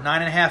going over.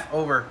 9.5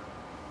 over.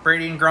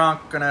 Brady and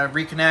Gronk going to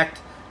reconnect.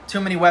 Too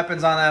many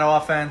weapons on that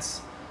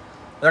offense.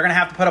 They're going to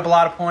have to put up a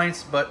lot of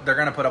points, but they're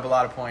going to put up a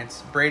lot of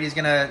points. Brady's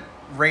going to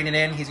rein it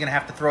in. He's going to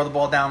have to throw the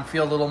ball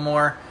downfield a little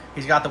more.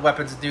 He's got the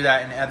weapons to do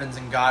that in Evans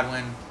and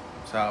Godwin.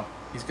 So,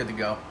 he's good to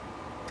go.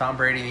 Tom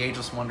Brady, the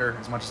ageless wonder.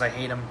 As much as I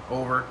hate him,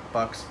 over.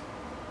 Bucks.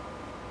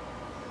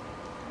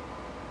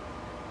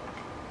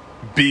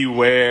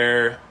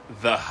 Beware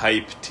the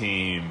hype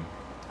team.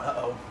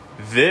 Uh-oh.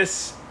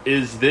 This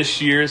is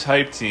this year's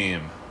hype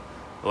team.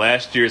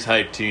 Last year's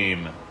hype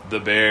team, the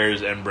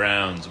Bears and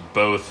Browns,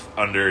 both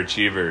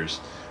underachievers.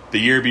 The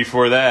year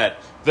before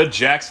that, the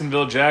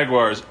Jacksonville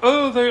Jaguars.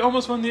 Oh, they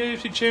almost won the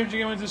AFC Championship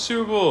and went to the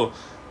Super Bowl.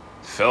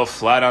 Fell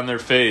flat on their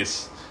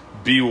face.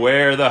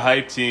 Beware the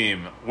hype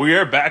team. We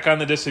are back on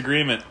the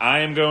disagreement. I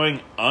am going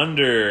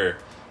under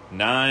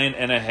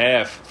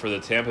 9.5 for the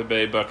Tampa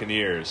Bay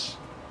Buccaneers.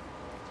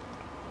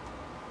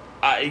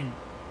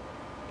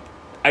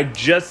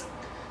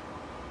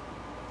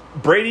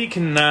 Brady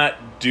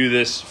cannot do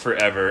this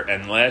forever,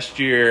 and last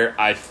year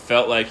I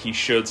felt like he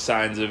showed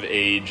signs of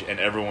age, and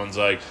everyone's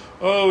like,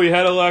 oh, we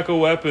had a lack of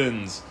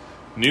weapons.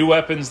 New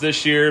weapons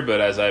this year, but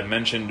as I've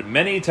mentioned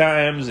many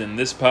times in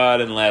this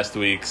pod and last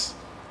week's,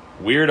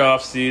 weird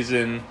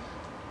offseason.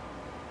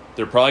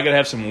 They're probably going to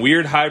have some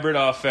weird hybrid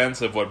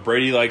offense of what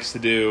Brady likes to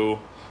do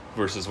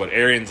versus what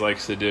Arians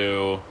likes to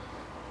do.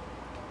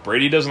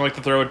 Brady doesn't like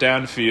to throw it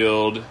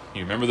downfield.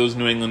 You remember those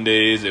New England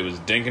days? It was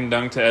dink and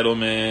dunk to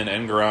Edelman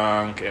and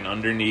Gronk and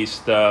underneath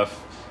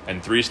stuff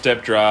and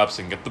three-step drops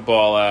and get the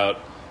ball out.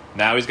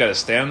 Now he's got to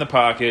stand in the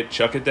pocket,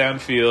 chuck it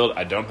downfield.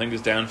 I don't think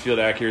his downfield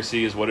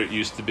accuracy is what it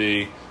used to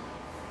be.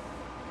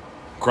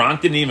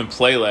 Gronk didn't even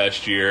play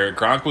last year.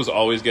 Gronk was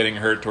always getting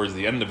hurt towards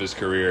the end of his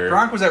career.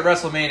 Gronk was at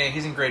WrestleMania.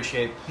 He's in great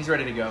shape. He's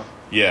ready to go.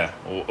 Yeah,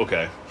 well,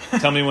 okay.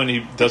 Tell me when he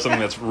does something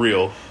that's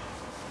real.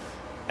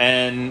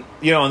 And,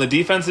 on the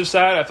defensive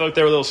side, I felt like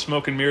they were little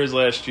smoke and mirrors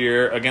last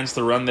year. Against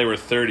the run, they were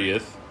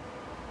 30th.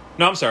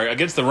 No, I'm sorry.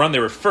 Against the run, they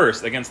were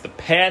first. Against the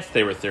pass,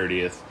 they were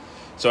 30th.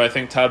 So I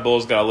think Todd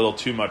Bowles got a little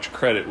too much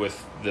credit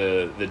with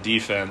the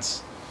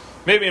defense.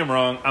 Maybe I'm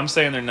wrong. I'm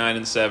saying they're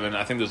 9-7.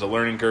 I think there's a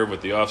learning curve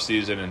with the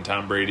offseason and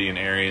Tom Brady and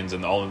Arians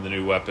and all of the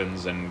new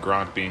weapons and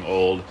Gronk being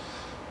old.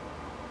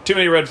 Too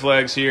many red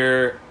flags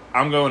here.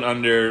 I'm going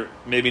under,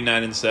 maybe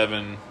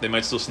 9-7. They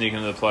might still sneak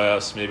into the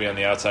playoffs, maybe on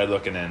the outside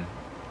looking in.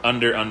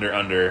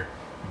 Under.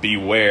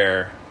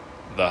 Beware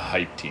the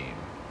hype team.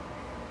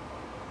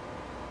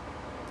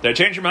 Did I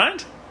change your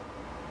mind?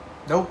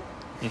 Nope.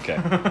 Okay.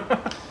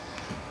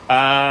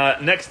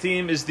 Next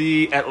team is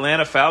the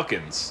Atlanta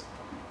Falcons.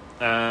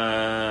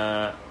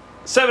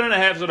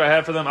 7.5 is what I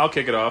have for them. I'll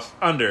kick it off.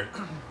 Under.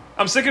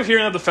 I'm sick of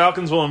hearing that the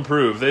Falcons will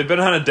improve. They've been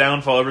on a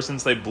downfall ever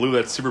since they blew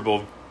that Super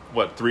Bowl,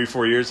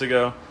 3-4 years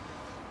ago?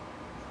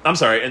 I'm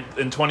sorry,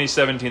 in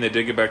 2017 they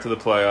did get back to the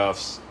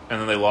playoffs, and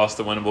then they lost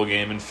the winnable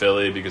game in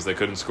Philly because they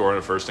couldn't score on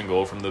a first and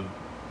goal from the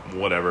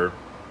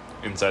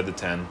inside the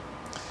 10.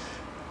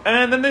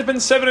 And then they've been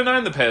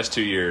 7-9 the past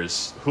 2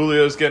 years.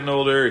 Julio's getting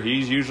older.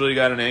 He's usually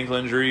got an ankle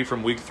injury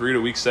from week 3 to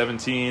week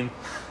 17.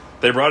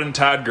 They brought in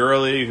Todd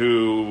Gurley,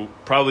 who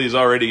probably is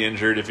already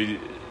injured if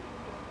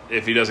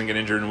he doesn't get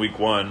injured in week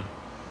 1. And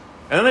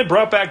then they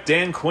brought back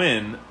Dan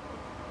Quinn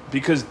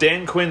because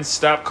Dan Quinn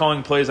stopped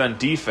calling plays on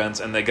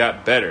defense and they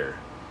got better.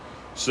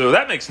 So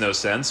that makes no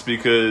sense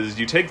because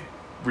you take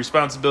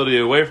responsibility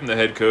away from the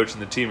head coach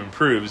and the team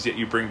improves, yet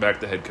you bring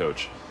back the head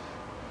coach.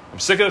 I'm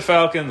sick of the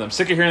Falcons. I'm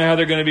sick of hearing how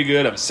they're going to be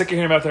good. I'm sick of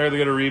hearing about how they're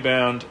going to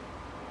rebound.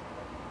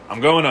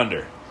 I'm going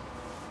under.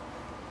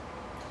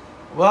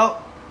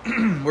 Well,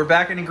 we're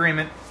back in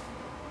agreement,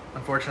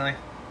 unfortunately.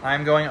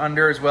 I'm going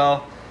under as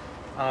well.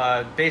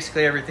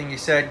 Basically everything you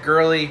said.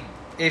 Gurley,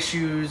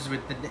 issues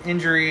with the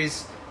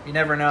injuries. You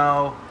never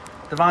know.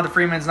 Devonta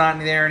Freeman's not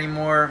in there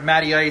anymore.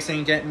 Matty Ice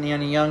ain't getting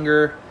any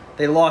younger.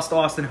 They lost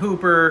Austin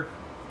Hooper.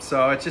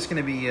 So it's just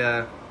going to be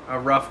a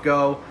rough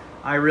go.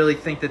 I really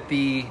think that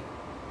the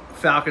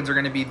Falcons are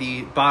going to be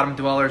the bottom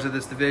dwellers of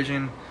this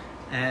division.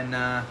 And,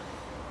 not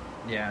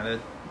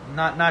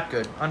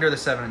good. Under the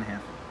 7.5.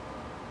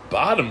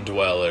 Bottom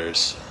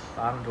dwellers.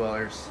 Bottom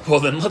dwellers. Well,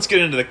 then let's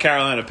get into the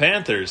Carolina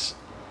Panthers.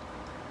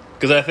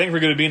 Because I think we're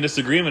going to be in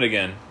disagreement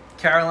again.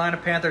 Carolina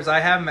Panthers, I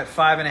have them at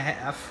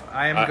 5.5.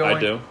 I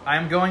do. I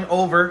am going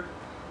over.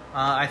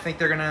 I think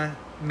they're going to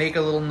make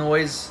a little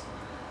noise.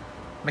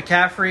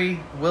 McCaffrey,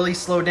 will he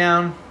slow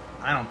down?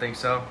 I don't think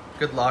so.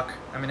 Good luck.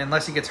 I mean,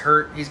 unless he gets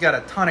hurt. He's got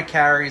a ton of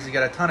carries. He's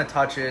got a ton of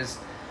touches.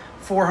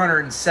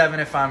 407,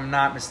 if I'm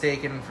not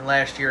mistaken, from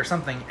last year.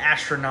 Something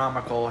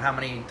astronomical how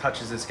many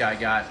touches this guy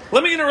got.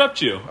 Let me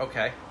interrupt you.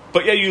 Okay.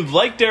 But yeah, you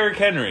like Derrick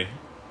Henry.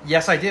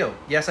 Yes, I do.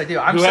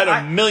 Who had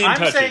a million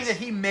touches. I'm saying that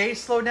he may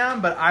slow down,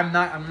 but I'm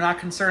not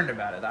concerned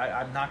about it.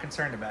 I'm not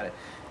concerned about it.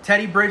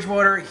 Teddy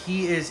Bridgewater,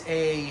 he is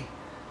a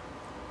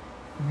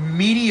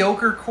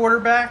mediocre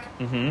quarterback,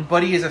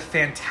 but he is a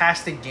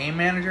fantastic game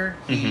manager.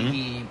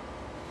 He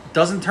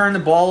doesn't turn the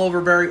ball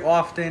over very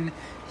often.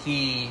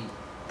 He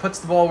puts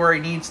the ball where he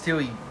needs to.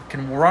 He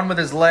can run with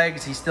his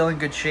legs. He's still in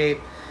good shape.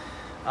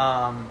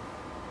 Carolina.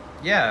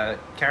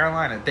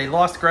 They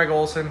lost Greg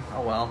Olsen.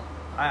 Oh, well.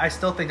 I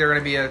still think they're going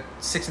to be a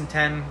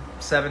 6-10,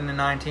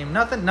 7-9 team.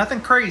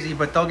 Nothing crazy,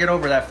 but they'll get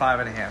over that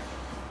 5.5.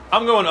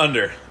 I'm going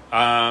under.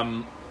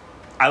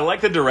 I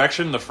like the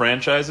direction the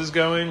franchise is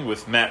going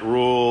with Matt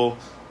Rule.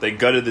 They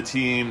gutted the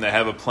team. They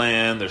have a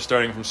plan. They're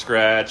starting from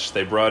scratch.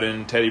 They brought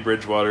in Teddy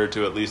Bridgewater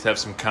to at least have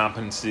some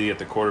competency at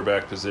the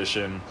quarterback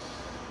position.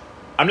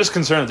 I'm just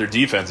concerned that their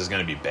defense is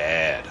going to be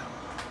bad.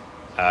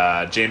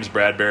 James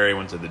Bradbury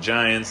went to the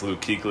Giants.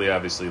 Luke Kuechly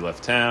obviously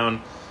left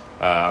town.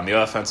 On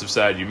the offensive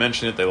side, you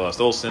mentioned it. They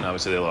lost Olsen.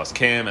 Obviously, they lost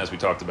Cam, as we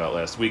talked about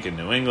last week in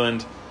New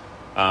England.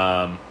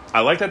 I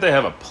like that they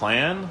have a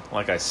plan,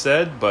 like I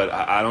said, but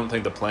I don't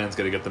think the plan's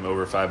going to get them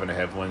over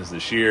 5.5 wins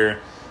this year.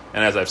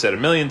 And as I've said a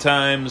million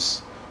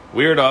times,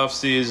 weird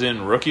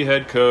offseason, rookie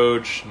head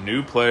coach,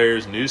 new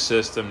players, new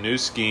system, new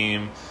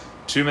scheme,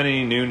 too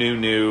many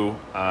new.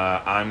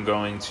 I'm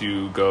going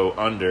to go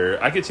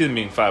under. I could see them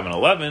being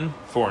 5-11,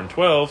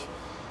 4-12.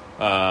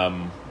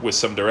 with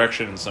some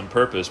direction and some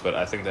purpose, but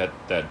I think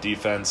that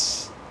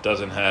defense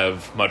doesn't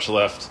have much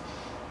left,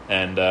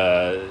 and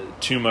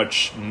too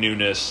much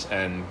newness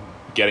and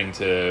getting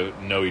to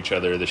know each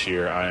other this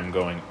year. I am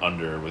going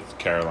under with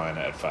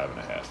Carolina at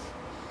 5.5.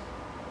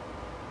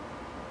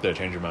 Did I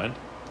change your mind?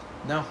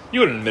 No. You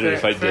wouldn't admit it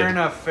if I did. Fair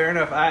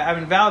enough. I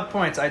mean, valid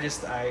points.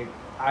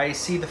 I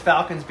see the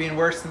Falcons being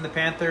worse than the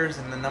Panthers,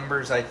 and the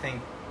numbers, I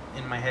think,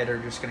 in my head are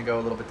just going to go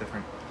a little bit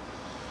different.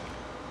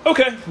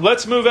 Okay,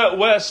 let's move out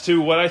west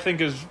to what I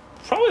think is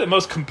probably the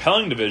most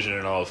compelling division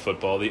in all of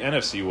football, the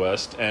NFC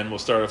West, and we'll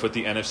start off with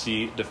the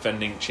NFC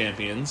defending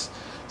champions,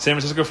 San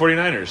Francisco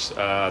 49ers,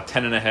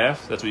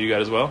 10.5. That's what you got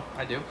as well?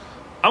 I do.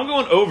 I'm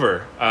going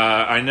over.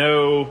 I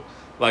know,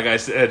 like I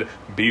said,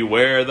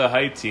 beware the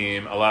hype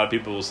team. A lot of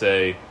people will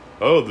say,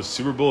 oh, the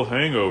Super Bowl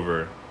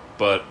hangover.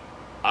 But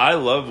I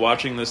love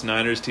watching this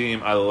Niners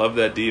team. I love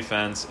that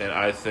defense, and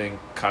I think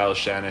Kyle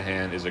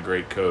Shanahan is a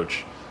great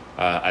coach.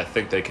 I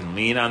think they can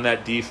lean on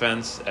that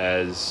defense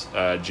as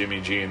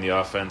Jimmy G and the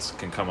offense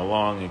can come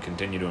along and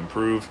continue to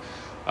improve.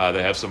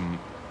 They have some,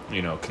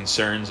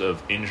 concerns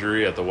of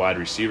injury at the wide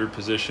receiver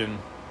position.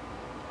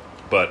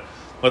 But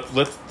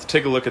let's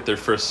take a look at their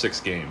first 6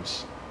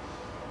 games.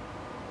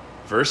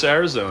 Versus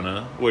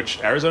Arizona,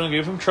 which Arizona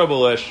gave them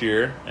trouble last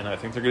year, and I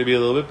think they're going to be a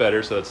little bit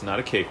better, so it's not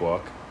a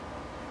cakewalk.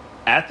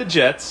 At the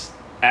Jets,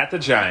 at the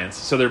Giants,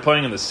 so they're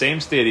playing in the same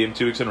stadium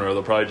 2 weeks in a row.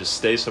 They'll probably just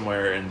stay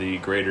somewhere in the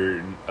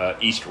greater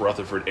East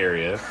Rutherford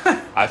area.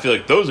 I feel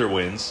like those are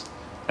wins.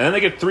 And then they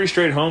get 3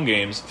 straight home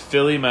games,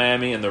 Philly,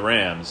 Miami, and the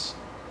Rams.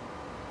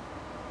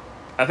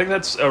 I think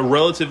that's a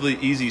relatively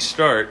easy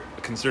start,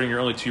 considering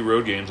your only 2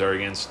 road games are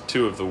against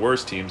 2 of the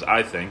worst teams,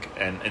 I think,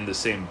 and in the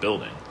same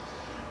building.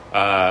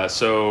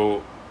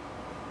 So,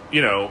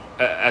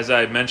 as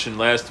I mentioned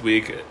last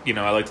week,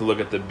 I like to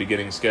look at the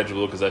beginning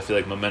schedule because I feel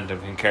like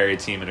momentum can carry a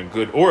team in a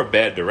good or a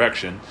bad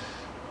direction.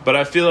 But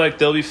I feel like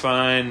they'll be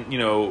fine.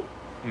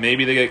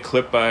 Maybe they get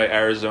clipped by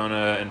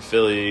Arizona and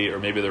Philly, or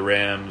maybe the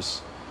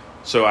Rams.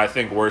 So I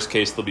think worst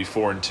case they'll be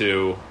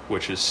 4-2,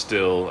 which is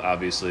still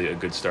obviously a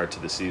good start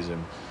to the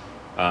season.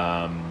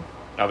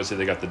 Obviously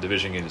they got the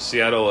division game to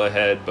Seattle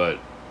ahead, but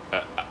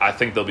I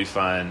think they'll be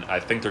fine. I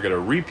think they're going to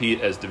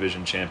repeat as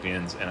division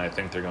champions, and I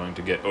think they're going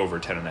to get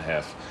over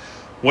 10.5.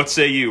 What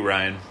say you,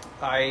 Ryan?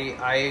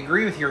 I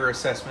agree with your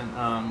assessment.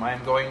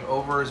 I'm going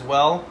over as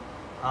well.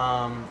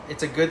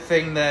 It's a good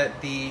thing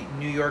that the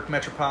New York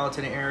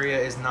metropolitan area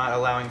is not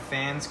allowing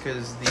fans,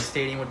 because the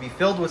stadium would be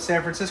filled with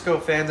San Francisco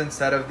fans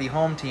instead of the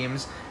home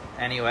teams.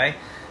 Anyway,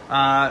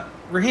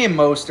 Raheem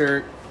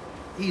Mostert,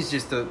 he's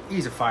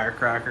a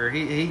firecracker.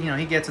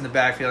 He gets in the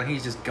backfield and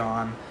he's just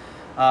gone.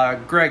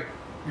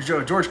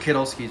 George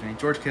Kittle,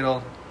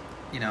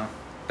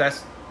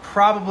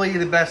 probably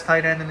the best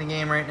tight end in the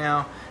game right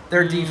now.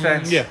 Their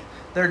defense,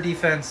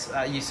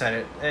 you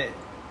said it.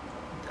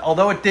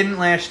 Although it didn't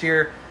last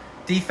year,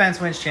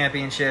 defense wins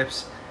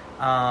championships.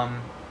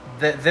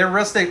 They're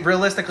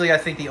realistically, I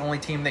think, the only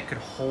team that could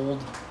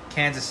hold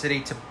Kansas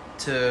City to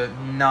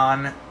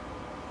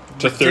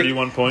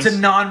 31 points, to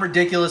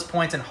non-ridiculous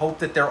points, and hope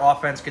that their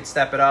offense could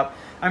step it up.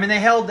 I mean, they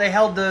held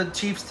the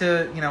Chiefs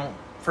to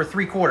for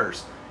 3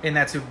 quarters in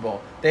that Super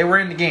Bowl. They were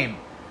in the game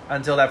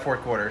until that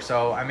 4th quarter.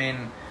 So, I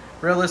mean,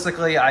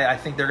 realistically, I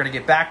think they're going to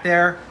get back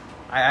there.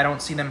 I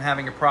don't see them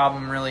having a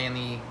problem really in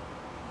the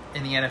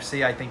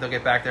NFC. I think they'll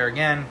get back there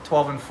again.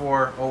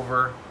 12-4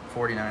 over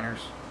 49ers.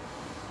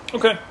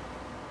 Okay.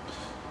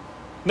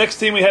 Next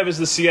team we have is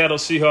the Seattle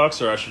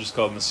Seahawks, or I should just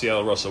call them the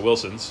Seattle Russell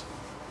Wilsons.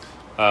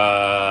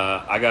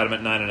 I got them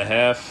at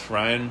 9.5.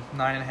 Ryan?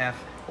 9.5.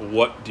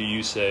 What do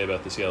you say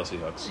about the Seattle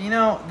Seahawks?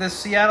 The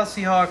Seattle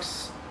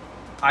Seahawks,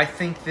 I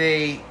think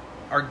they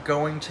are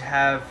going to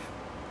have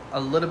a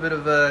little bit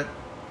of a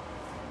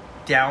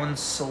down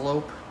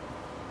slope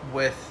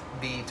with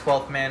the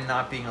 12th man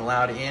not being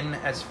allowed in,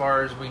 as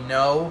far as we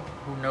know.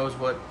 Who knows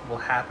what will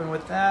happen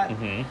with that?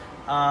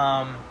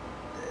 Mm-hmm.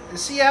 The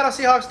Seattle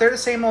Seahawks, they're the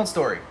same old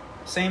story.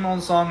 Same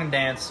old song and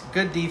dance.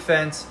 Good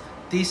defense,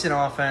 decent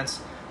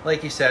offense.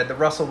 Like you said, the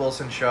Russell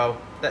Wilson show.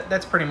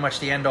 That's pretty much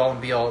the end-all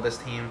and be-all of this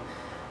team.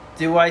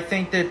 Do I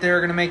think that they're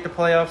going to make the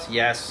playoffs?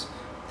 Yes.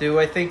 Do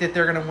I think that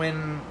they're going to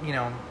win,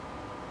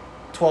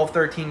 12,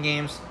 13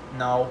 games?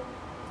 No.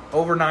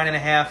 Over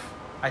 9.5.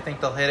 I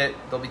think they'll hit it.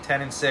 They'll be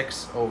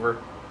 10-6 over.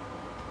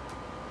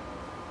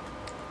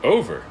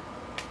 Over.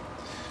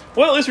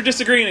 Well, at least we're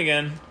disagreeing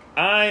again.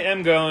 I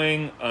am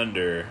going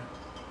under.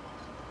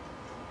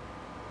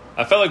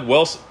 I felt like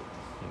Russell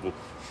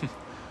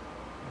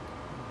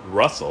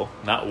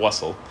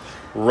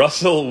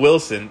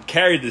Wilson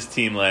carried this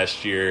team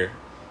last year,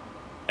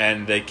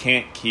 and they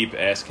can't keep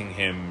asking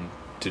him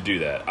to do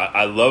that.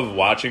 I love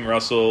watching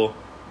Russell,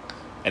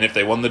 and if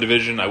they won the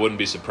division, I wouldn't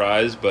be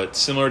surprised. But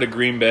similar to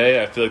Green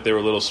Bay, I feel like they were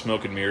a little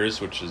smoke and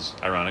mirrors, which is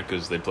ironic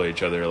because they played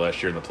each other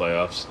last year in the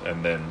playoffs,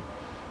 and then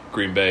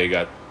Green Bay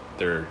got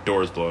their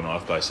doors blown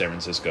off by San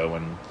Francisco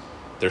when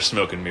their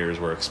smoke and mirrors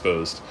were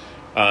exposed.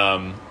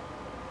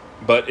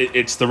 But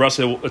it's the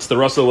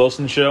Russell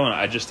Wilson show, and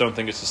I just don't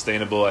think it's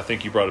sustainable. I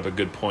think you brought up a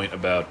good point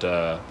about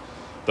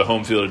the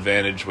home field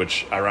advantage,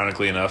 which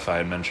ironically enough I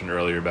had mentioned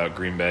earlier about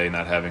Green Bay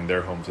not having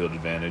their home field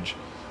advantage.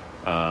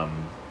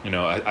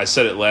 I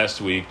said it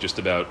last week just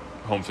about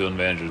home field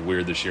advantage is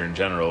weird this year in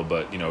general,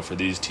 but for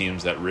these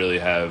teams that really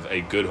have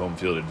a good home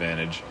field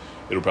advantage,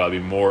 it'll probably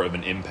be more of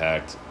an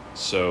impact.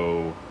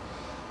 So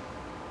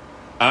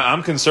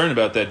I'm concerned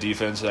about that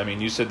defense. I mean,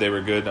 you said they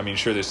were good. I mean,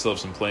 sure, they still have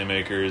some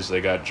playmakers.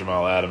 They got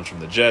Jamal Adams from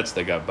the Jets.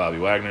 They got Bobby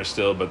Wagner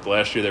still. But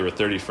last year they were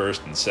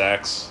 31st in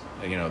sacks.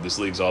 This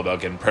league's all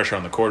about getting pressure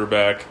on the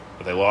quarterback.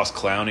 But they lost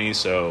Clowney,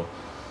 so...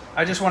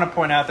 I just want to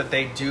point out that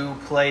they do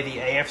play the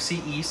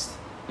AFC East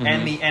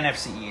and the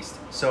NFC East.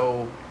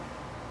 So,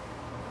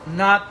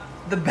 not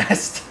the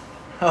best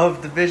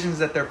of divisions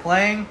that they're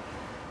playing.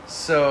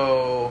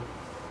 So,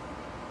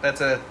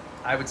 that's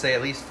I would say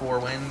at least 4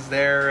 wins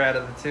there out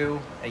of the 2.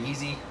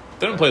 Easy.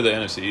 They don't play the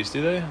NFC East,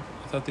 do they?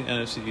 I thought the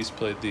NFC East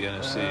played the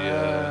NFC...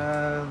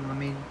 Let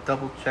me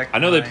double check. I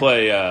know they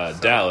play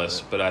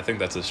Dallas, but I think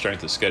that's a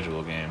strength of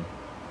schedule game.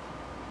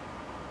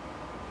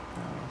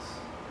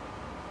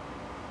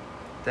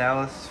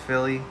 Dallas,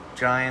 Philly,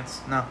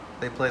 Giants. No,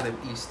 they play the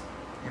East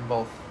in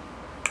both.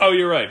 Oh,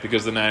 you're right,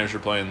 because the Niners are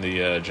playing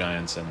the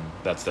Giants, and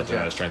that's definitely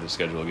not a strength of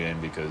schedule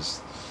game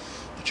because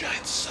the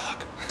Giants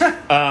suck.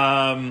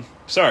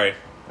 Sorry.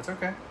 That's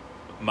okay.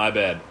 My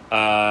bad.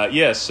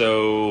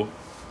 So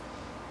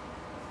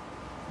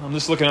I'm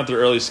just looking at their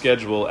early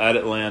schedule: at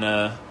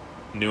Atlanta,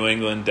 New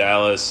England,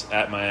 Dallas,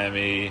 at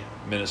Miami,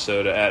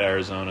 Minnesota, at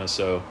Arizona.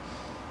 So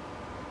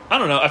I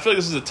don't know. I feel like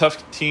this is a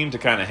tough team to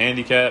kind of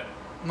handicap.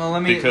 Well,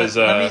 let me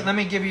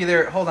give you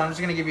their. Hold on, I'm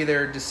just going to give you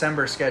their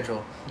December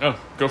schedule. Oh,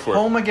 go for it.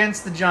 Home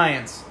against the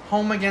Giants.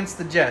 Home against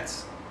the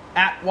Jets.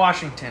 At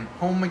Washington.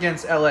 Home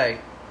against LA.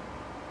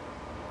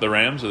 The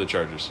Rams or the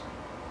Chargers?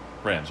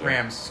 Rams, right?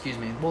 Rams, excuse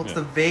me. Well, it's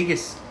the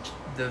Vegas.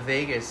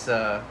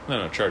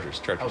 No,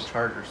 Chargers. Oh,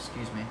 Chargers,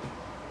 excuse me.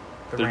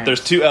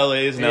 There's 2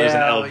 LAs and that was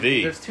an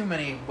LV. There's too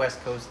many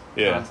West Coast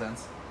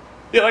nonsense.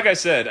 Yeah, like I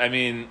said, I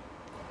mean,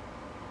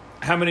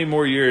 how many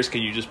more years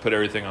can you just put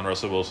everything on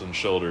Russell Wilson's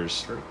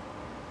shoulders? True.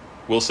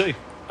 We'll see.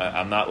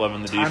 I'm not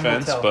loving the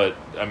defense, but,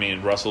 I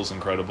mean, Russell's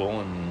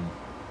incredible, and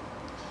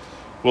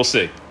we'll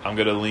see. I'm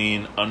going to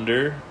lean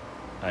under.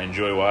 I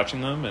enjoy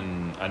watching them,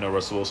 and I know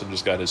Russell Wilson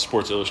just got his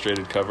Sports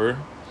Illustrated cover.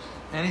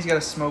 And he's got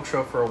a smoke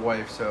show for a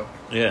wife, so.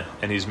 Yeah,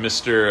 and he's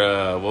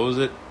Mr. What was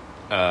it?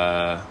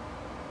 Not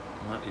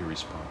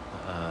E-Respawn.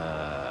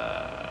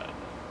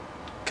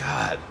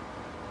 God.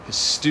 His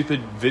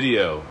stupid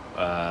video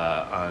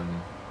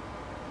on...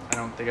 I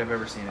don't think I've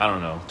ever seen it. I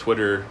don't know.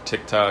 Twitter,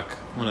 TikTok,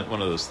 one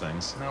of those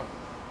things. Nope.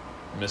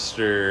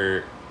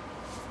 Mr.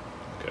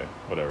 Okay,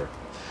 whatever.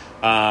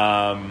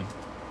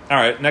 All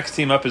right, next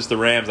team up is the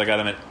Rams. I got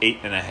them at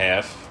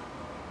 8.5.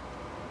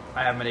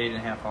 I have them at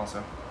 8.5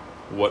 also.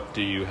 What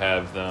do you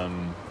have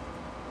them?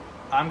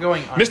 I'm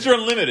going... Mr.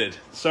 Unlimited.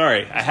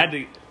 Sorry, I had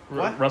to...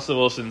 What? Russell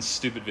Wilson's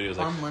stupid videos.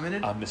 Like,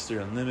 Unlimited? I'm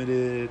Mr.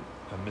 Unlimited.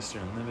 I'm Mr.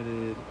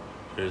 Unlimited.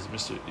 There's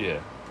Mr. Yeah.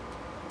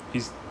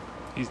 He's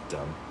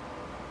dumb.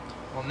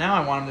 Well, now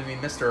I want him to be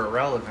Mr.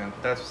 Irrelevant,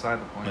 but that's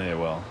beside the point. Yeah,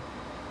 well.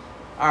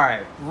 All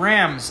right,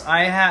 Rams.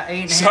 I have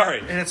 8.5.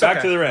 Sorry,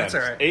 back to the That's Rams.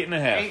 all right.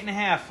 8.5.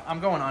 8.5. I'm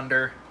going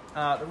under.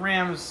 The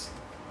Rams,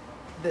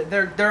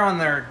 they're on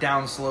their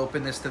downslope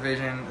in this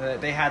division.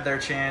 They had their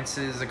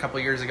chances a couple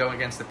years ago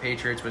against the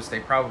Patriots, which they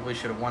probably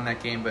should have won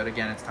that game. But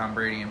again, it's Tom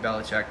Brady and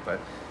Belichick. But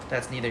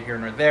that's neither here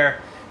nor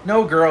there.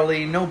 No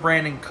Gurley, no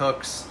Brandon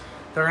Cooks.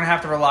 They're going to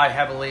have to rely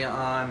heavily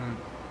on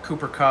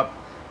Cooper Kupp.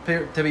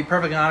 To be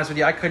perfectly honest with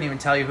you, I couldn't even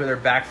tell you who their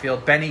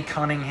backfield. Benny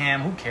Cunningham,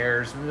 who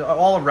cares?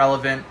 All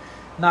irrelevant.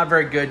 Not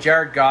very good.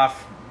 Jared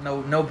Goff,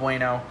 no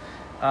bueno.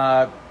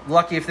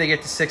 Lucky if they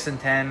get to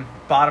 6-10.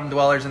 Bottom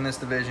dwellers in this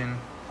division,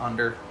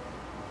 under.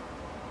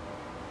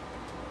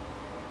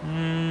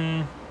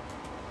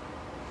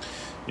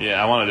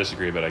 Yeah, I want to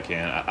disagree, but I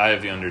can't. I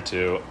have the under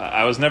too.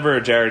 I was never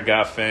a Jared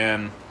Goff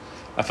fan.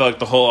 I felt like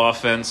the whole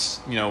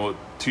offense, 2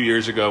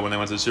 years ago when they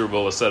went to the Super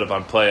Bowl was set up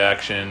on play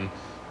action.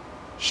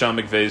 Sean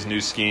McVay's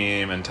new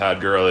scheme and Todd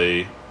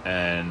Gurley,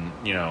 and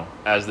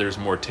as there's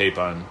more tape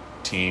on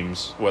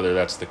teams, whether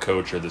that's the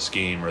coach or the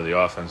scheme or the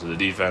offense or the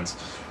defense,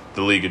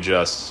 the league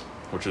adjusts,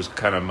 which was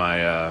kind of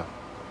my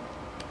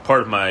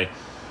part of my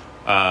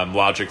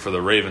logic for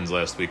the Ravens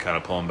last week, kind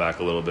of pulling back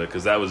a little bit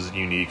because that was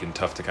unique and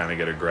tough to kind of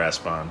get a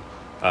grasp on.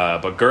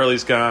 But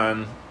Gurley's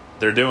gone.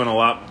 They're doing a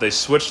lot. They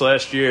switched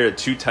last year to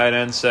 2 tight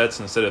end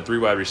sets instead of 3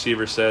 wide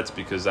receiver sets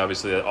because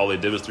obviously all they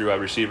did was 3 wide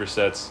receiver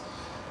sets.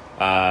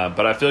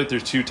 But I feel like they're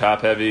too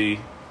top-heavy.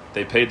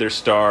 They paid their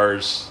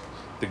stars,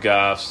 the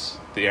Goffs,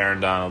 the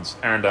Aaron Donalds.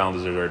 Aaron Donald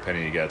deserves every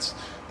penny he gets.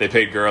 They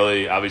paid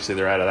Gurley. Obviously,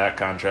 they're out of that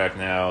contract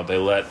now. They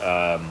let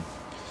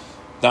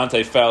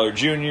Dante Fowler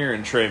Jr.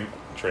 and Clay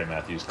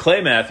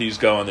Matthews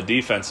go on the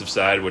defensive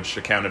side, which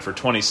accounted for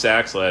 20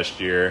 sacks last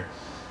year.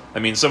 I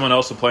mean, someone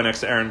else will play next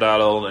to Aaron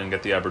Donald and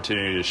get the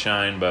opportunity to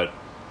shine, but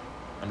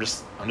I'm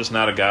just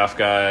not a Goff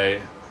guy.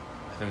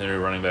 I think their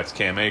running back's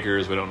Cam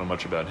Akers. We don't know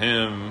much about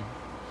him.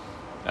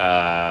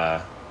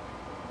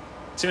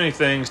 Too many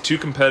things. Too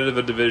competitive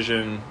a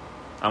division.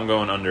 I'm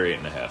going under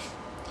 8.5.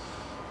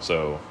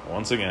 So,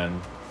 once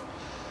again,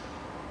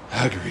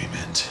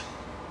 agreement.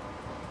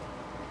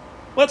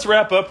 Let's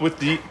wrap up with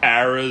the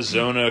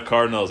Arizona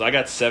Cardinals. I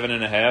got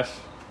 7.5.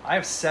 I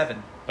have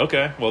 7.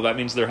 Okay, well, that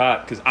means they're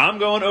hot, because I'm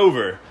going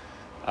over.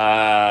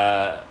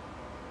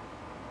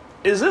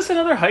 Is this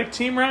another hype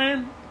team,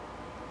 Ryan?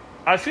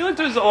 I feel like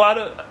there's a lot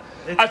of...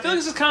 I feel like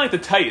this is kind of like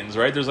the Titans,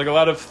 right? There's like a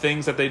lot of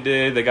things that they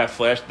did. They got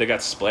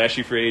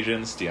splashy free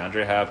agents,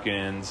 DeAndre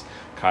Hopkins,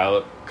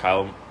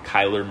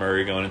 Kyler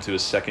Murray going into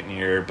his second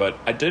year, but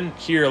I didn't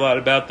hear a lot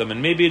about them,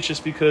 and maybe it's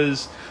just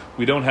because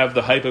we don't have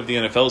the hype of the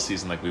NFL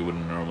season like we would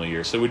in a normal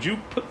year. So would you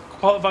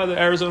qualify the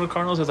Arizona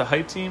Cardinals as a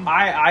hype team?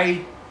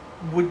 I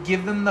would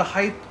give them the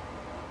hype.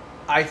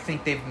 I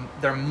think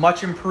they're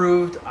much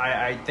improved.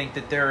 I think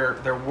that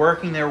they're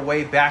working their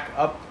way back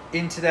up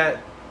into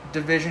that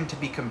division to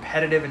be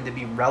competitive and to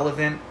be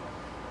relevant.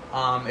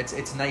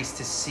 It's nice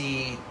to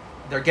see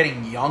they're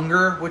getting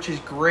younger, which is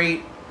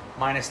great.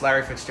 Minus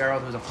Larry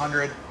Fitzgerald, who's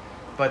 100,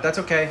 but that's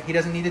okay. He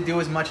doesn't need to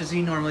do as much as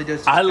he normally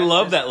does. I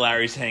love that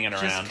Larry's hanging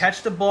around. Just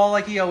catch the ball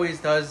like he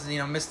always does. You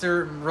know,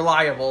 Mr.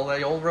 Reliable,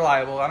 the old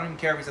reliable. I don't even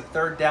care if he's a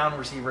third down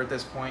receiver at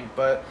this point,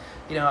 but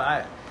you know,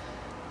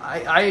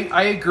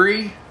 I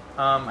agree.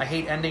 I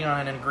hate ending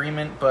on an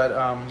agreement,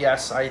 but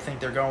yes, I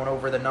think they're going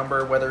over the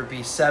number, whether it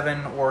be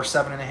 7 or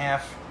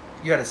 7.5.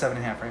 You had a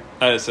 7.5, right?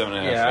 I had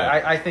 7.5.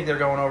 Yeah, I think they're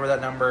going over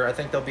that number. I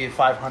think they'll be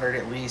 500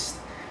 at least.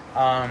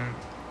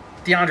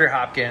 DeAndre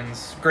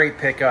Hopkins, great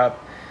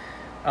pickup.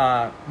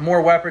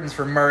 More weapons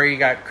for Murray. You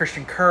got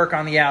Christian Kirk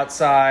on the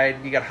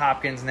outside. You got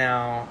Hopkins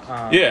now.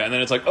 Yeah, and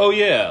then it's like, oh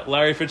yeah,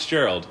 Larry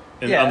Fitzgerald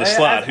on the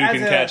slot who can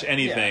catch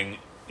anything.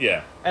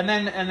 Yeah. And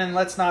then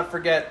let's not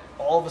forget,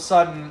 all of a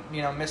sudden,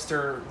 you know,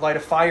 Mr. Light a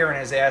Fire in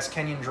his ass,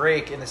 Kenyon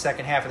Drake, in the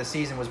second half of the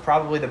season was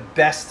probably the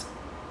best,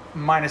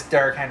 minus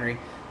Derrick Henry,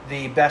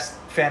 the best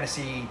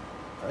fantasy,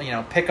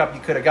 pickup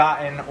you could have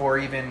gotten or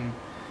even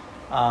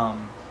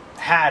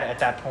had at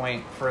that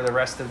point for the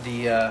rest of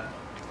the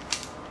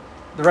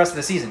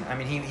season. I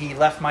mean, he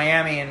left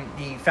Miami and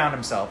he found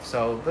himself.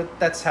 So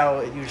that's how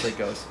it usually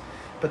goes.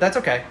 But that's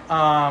okay.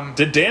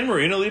 Did Dan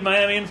Marino leave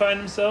Miami and find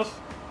himself?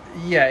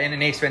 Yeah, in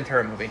an Ace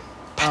Ventura movie.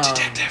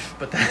 Detective.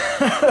 But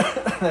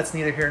that's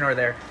neither here nor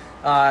there.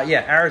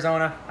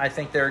 Arizona, I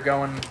think they're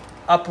going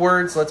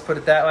upwards, let's put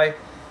it that way.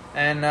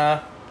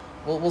 And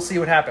we'll see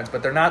what happens.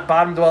 But they're not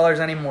bottom dwellers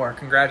anymore.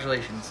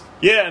 Congratulations.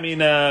 Yeah, I mean,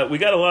 we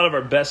got a lot of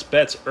our best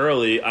bets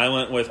early. I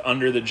went with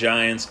under the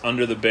Giants,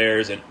 under the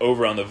Bears, and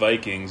over on the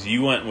Vikings.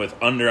 You went with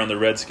under on the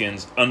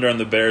Redskins, under on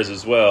the Bears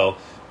as well,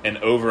 and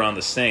over on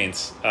the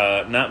Saints.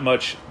 Not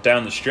much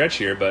down the stretch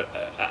here, but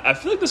I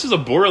feel like this is a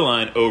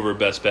borderline over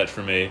best bet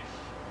for me.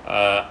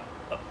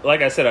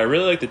 Like I said, I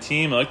really like the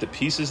team. I like the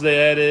pieces they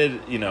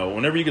added. You know,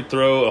 whenever you could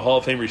throw a Hall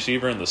of Fame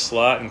receiver in the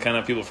slot and kind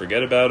of people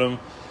forget about him.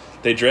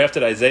 They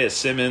drafted Isaiah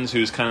Simmons,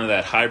 who's kind of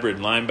that hybrid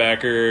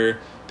linebacker,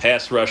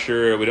 pass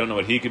rusher. We don't know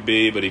what he could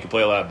be, but he can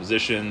play a lot of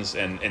positions.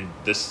 And in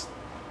this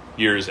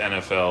year's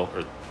NFL,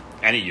 or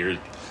any year,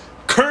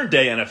 current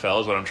day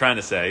NFL is what I'm trying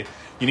to say.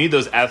 You need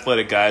those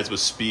athletic guys with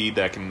speed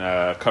that can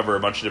cover a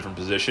bunch of different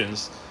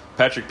positions.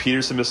 Patrick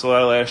Peterson missed a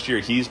lot last year.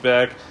 He's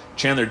back.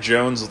 Chandler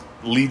Jones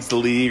leads the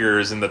league or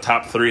is in the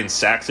top 3 in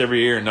sacks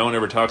every year, and no one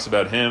ever talks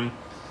about him.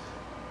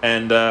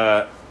 And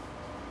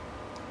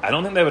I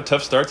don't think they have a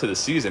tough start to the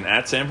season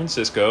at San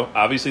Francisco.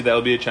 Obviously, that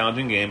will be a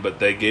challenging game, but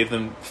they gave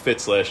them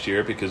fits last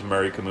year because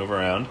Murray could move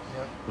around.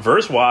 Yep.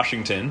 Versus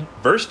Washington,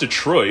 versus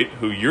Detroit,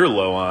 who you're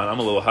low on, I'm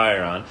a little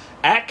higher on,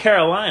 at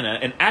Carolina,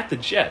 and at the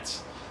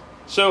Jets.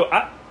 So,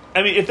 I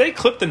mean, if they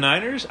clip the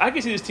Niners, I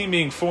can see this team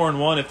being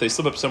 4-1 if they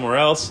slip up somewhere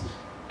else.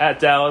 At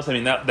Dallas, I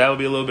mean, that would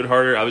be a little bit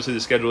harder. Obviously, the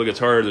schedule gets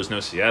harder. There's no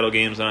Seattle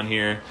games on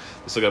here.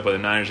 They still got by the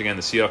Niners again,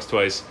 the Seahawks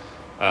twice.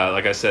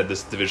 Like I said,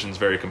 this division's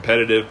very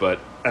competitive, but,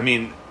 I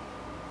mean,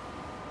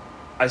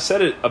 I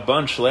said it a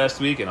bunch last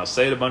week, and I'll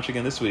say it a bunch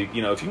again this week.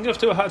 You know, if you can get off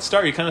to a hot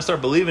start, you kind of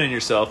start believing in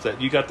yourself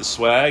that you got the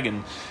swag,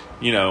 and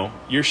you know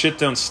your shit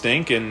don't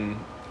stink, and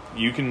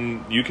you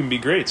can be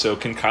great. So,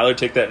 can Kyler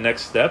take that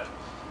next step?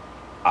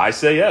 I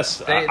say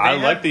yes. I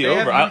like the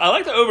over. I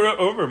like the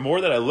over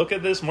more that I look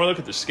at this, more look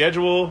at the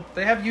schedule.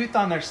 They have youth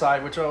on their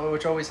side, which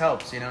always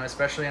helps. You know,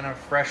 especially in a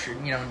fresh,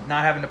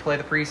 not having to play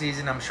the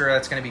preseason. I'm sure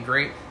that's going to be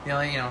great.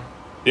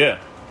 Yeah.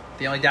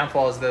 The only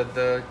downfall is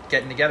the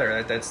getting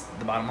together. That's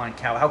the bottom line.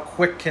 How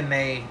quick can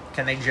they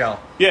gel?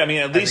 Yeah, I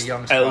mean, at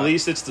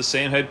least it's the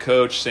same head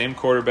coach, same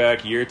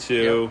quarterback, year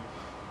 2.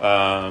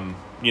 Yep.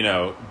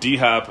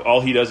 D-Hop, all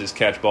he does is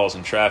catch balls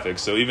in traffic.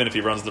 So even if he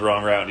runs the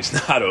wrong route and he's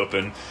not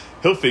open,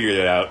 he'll figure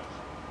that out.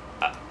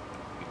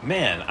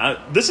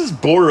 This is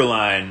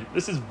borderline.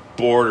 This is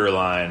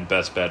borderline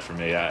best bet for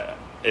me.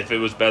 If it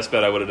was best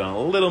bet, I would have done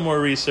a little more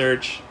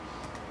research.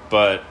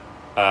 But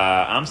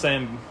I'm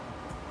saying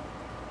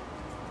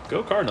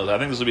go Cardinals. I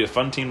think this will be a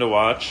fun team to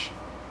watch.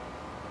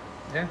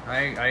 Yeah, I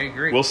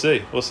agree. We'll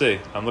see.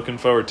 I'm looking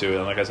forward to it.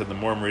 And like I said, the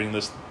more I'm reading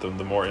this, the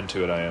more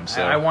into it I am.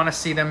 So I want to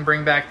see them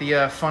bring back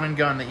the fun and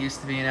gun that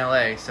used to be in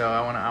LA. So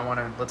I want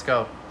to. Let's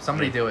go.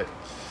 Somebody do it.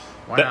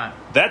 Why not?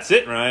 That's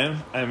it, Ryan.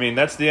 I mean,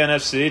 that's the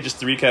NFC. Just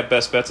to recap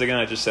best bets again,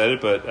 I just said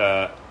it, but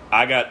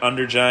I got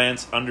under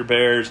Giants, under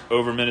Bears,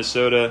 over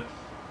Minnesota.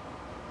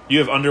 You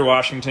have under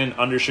Washington,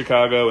 under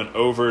Chicago, and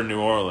over New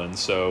Orleans.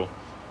 So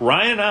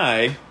Ryan and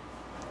I,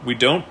 we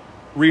don't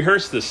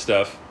rehearse this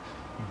stuff.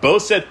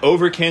 Both said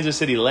over Kansas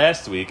City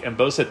last week and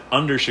both said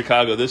under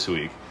Chicago this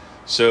week.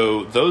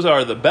 So those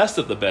are the best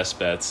of the best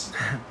bets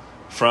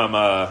from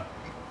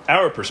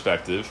our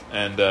perspective.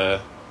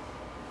 And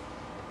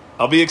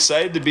I'll be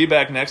excited to be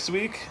back next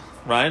week.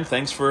 Ryan,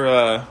 thanks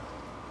for,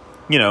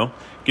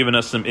 giving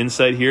us some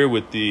insight here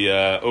with the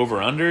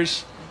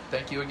over-unders.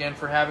 Thank you again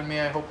for having me.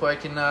 I hope I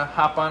can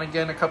hop on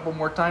again a couple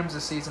more times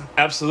this season.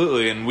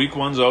 Absolutely. And week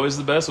one's always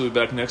the best. We'll be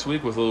back next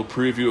week with a little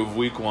preview of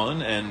week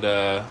one. And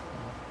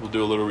we'll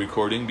do a little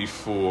recording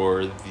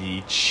before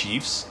the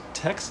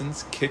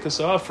Chiefs-Texans kick us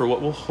off for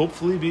what will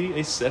hopefully be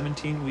a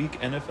 17-week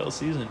NFL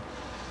season.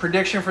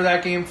 Prediction for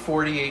that game,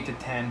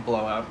 48-10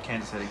 blowout,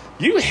 Kansas City.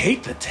 You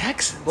hate the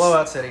Texans.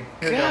 Blowout City.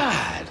 Here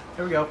God.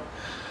 Here we go.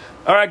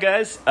 All right,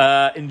 guys.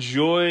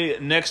 Enjoy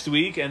next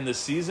week and the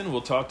season.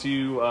 We'll talk to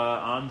you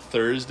on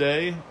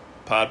Thursday.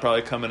 Pod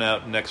probably coming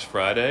out next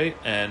Friday.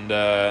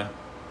 And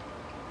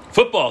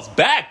football's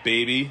back,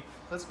 baby.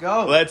 Let's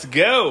go. Let's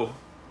go.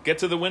 Get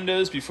to the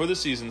windows before the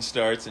season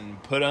starts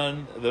and put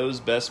on those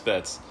best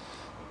bets.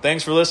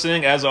 Thanks for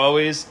listening. As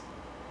always,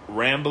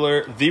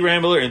 Rambler, The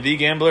Rambler, and The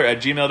Gambler at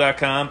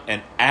gmail.com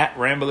and at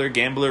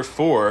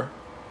RamblerGambler4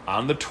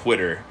 on the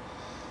Twitter.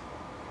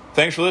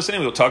 Thanks for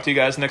listening. We'll talk to you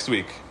guys next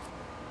week.